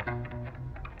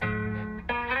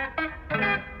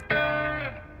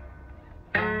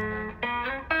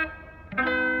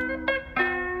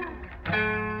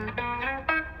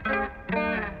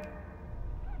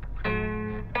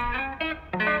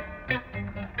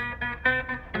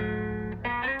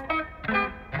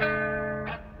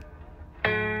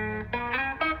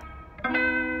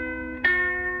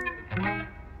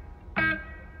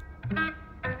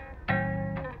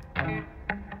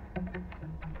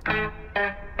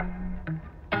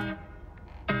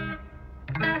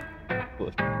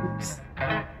 Ups.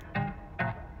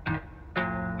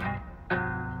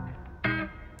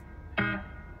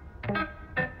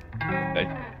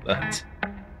 Blatt.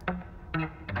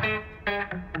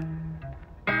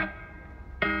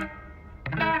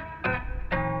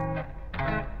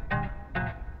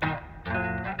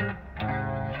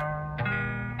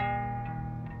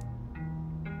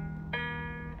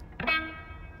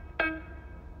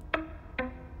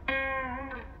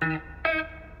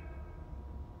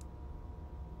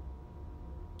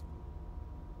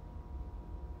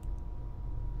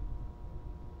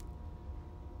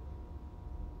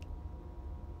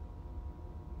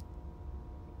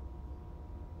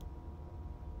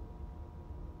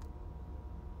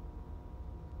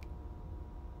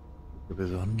 Der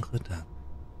besondere Dank.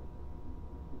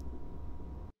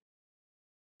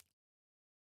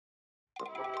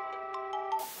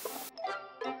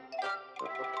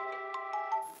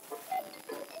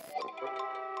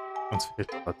 Uns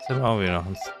fehlt trotzdem auch wieder noch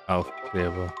ein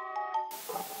Aufkleber.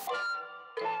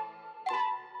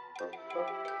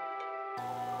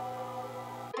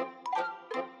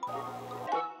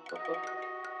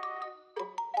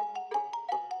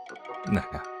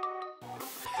 Naja.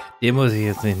 Den muss ich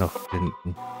jetzt nicht noch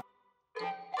finden.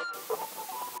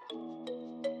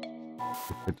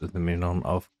 Hier fehlt uns nämlich noch ein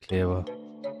Aufkleber.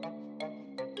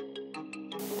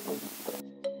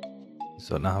 Die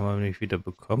Sonne haben wir nicht wieder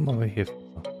bekommen, aber hier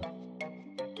fehlt noch was.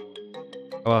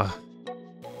 Aber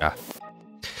ja,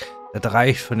 das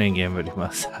reicht von den Game, würde ich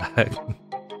mal sagen.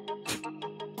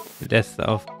 Die letzte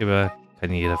Aufkleber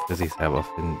kann jeder für sich selber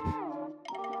finden.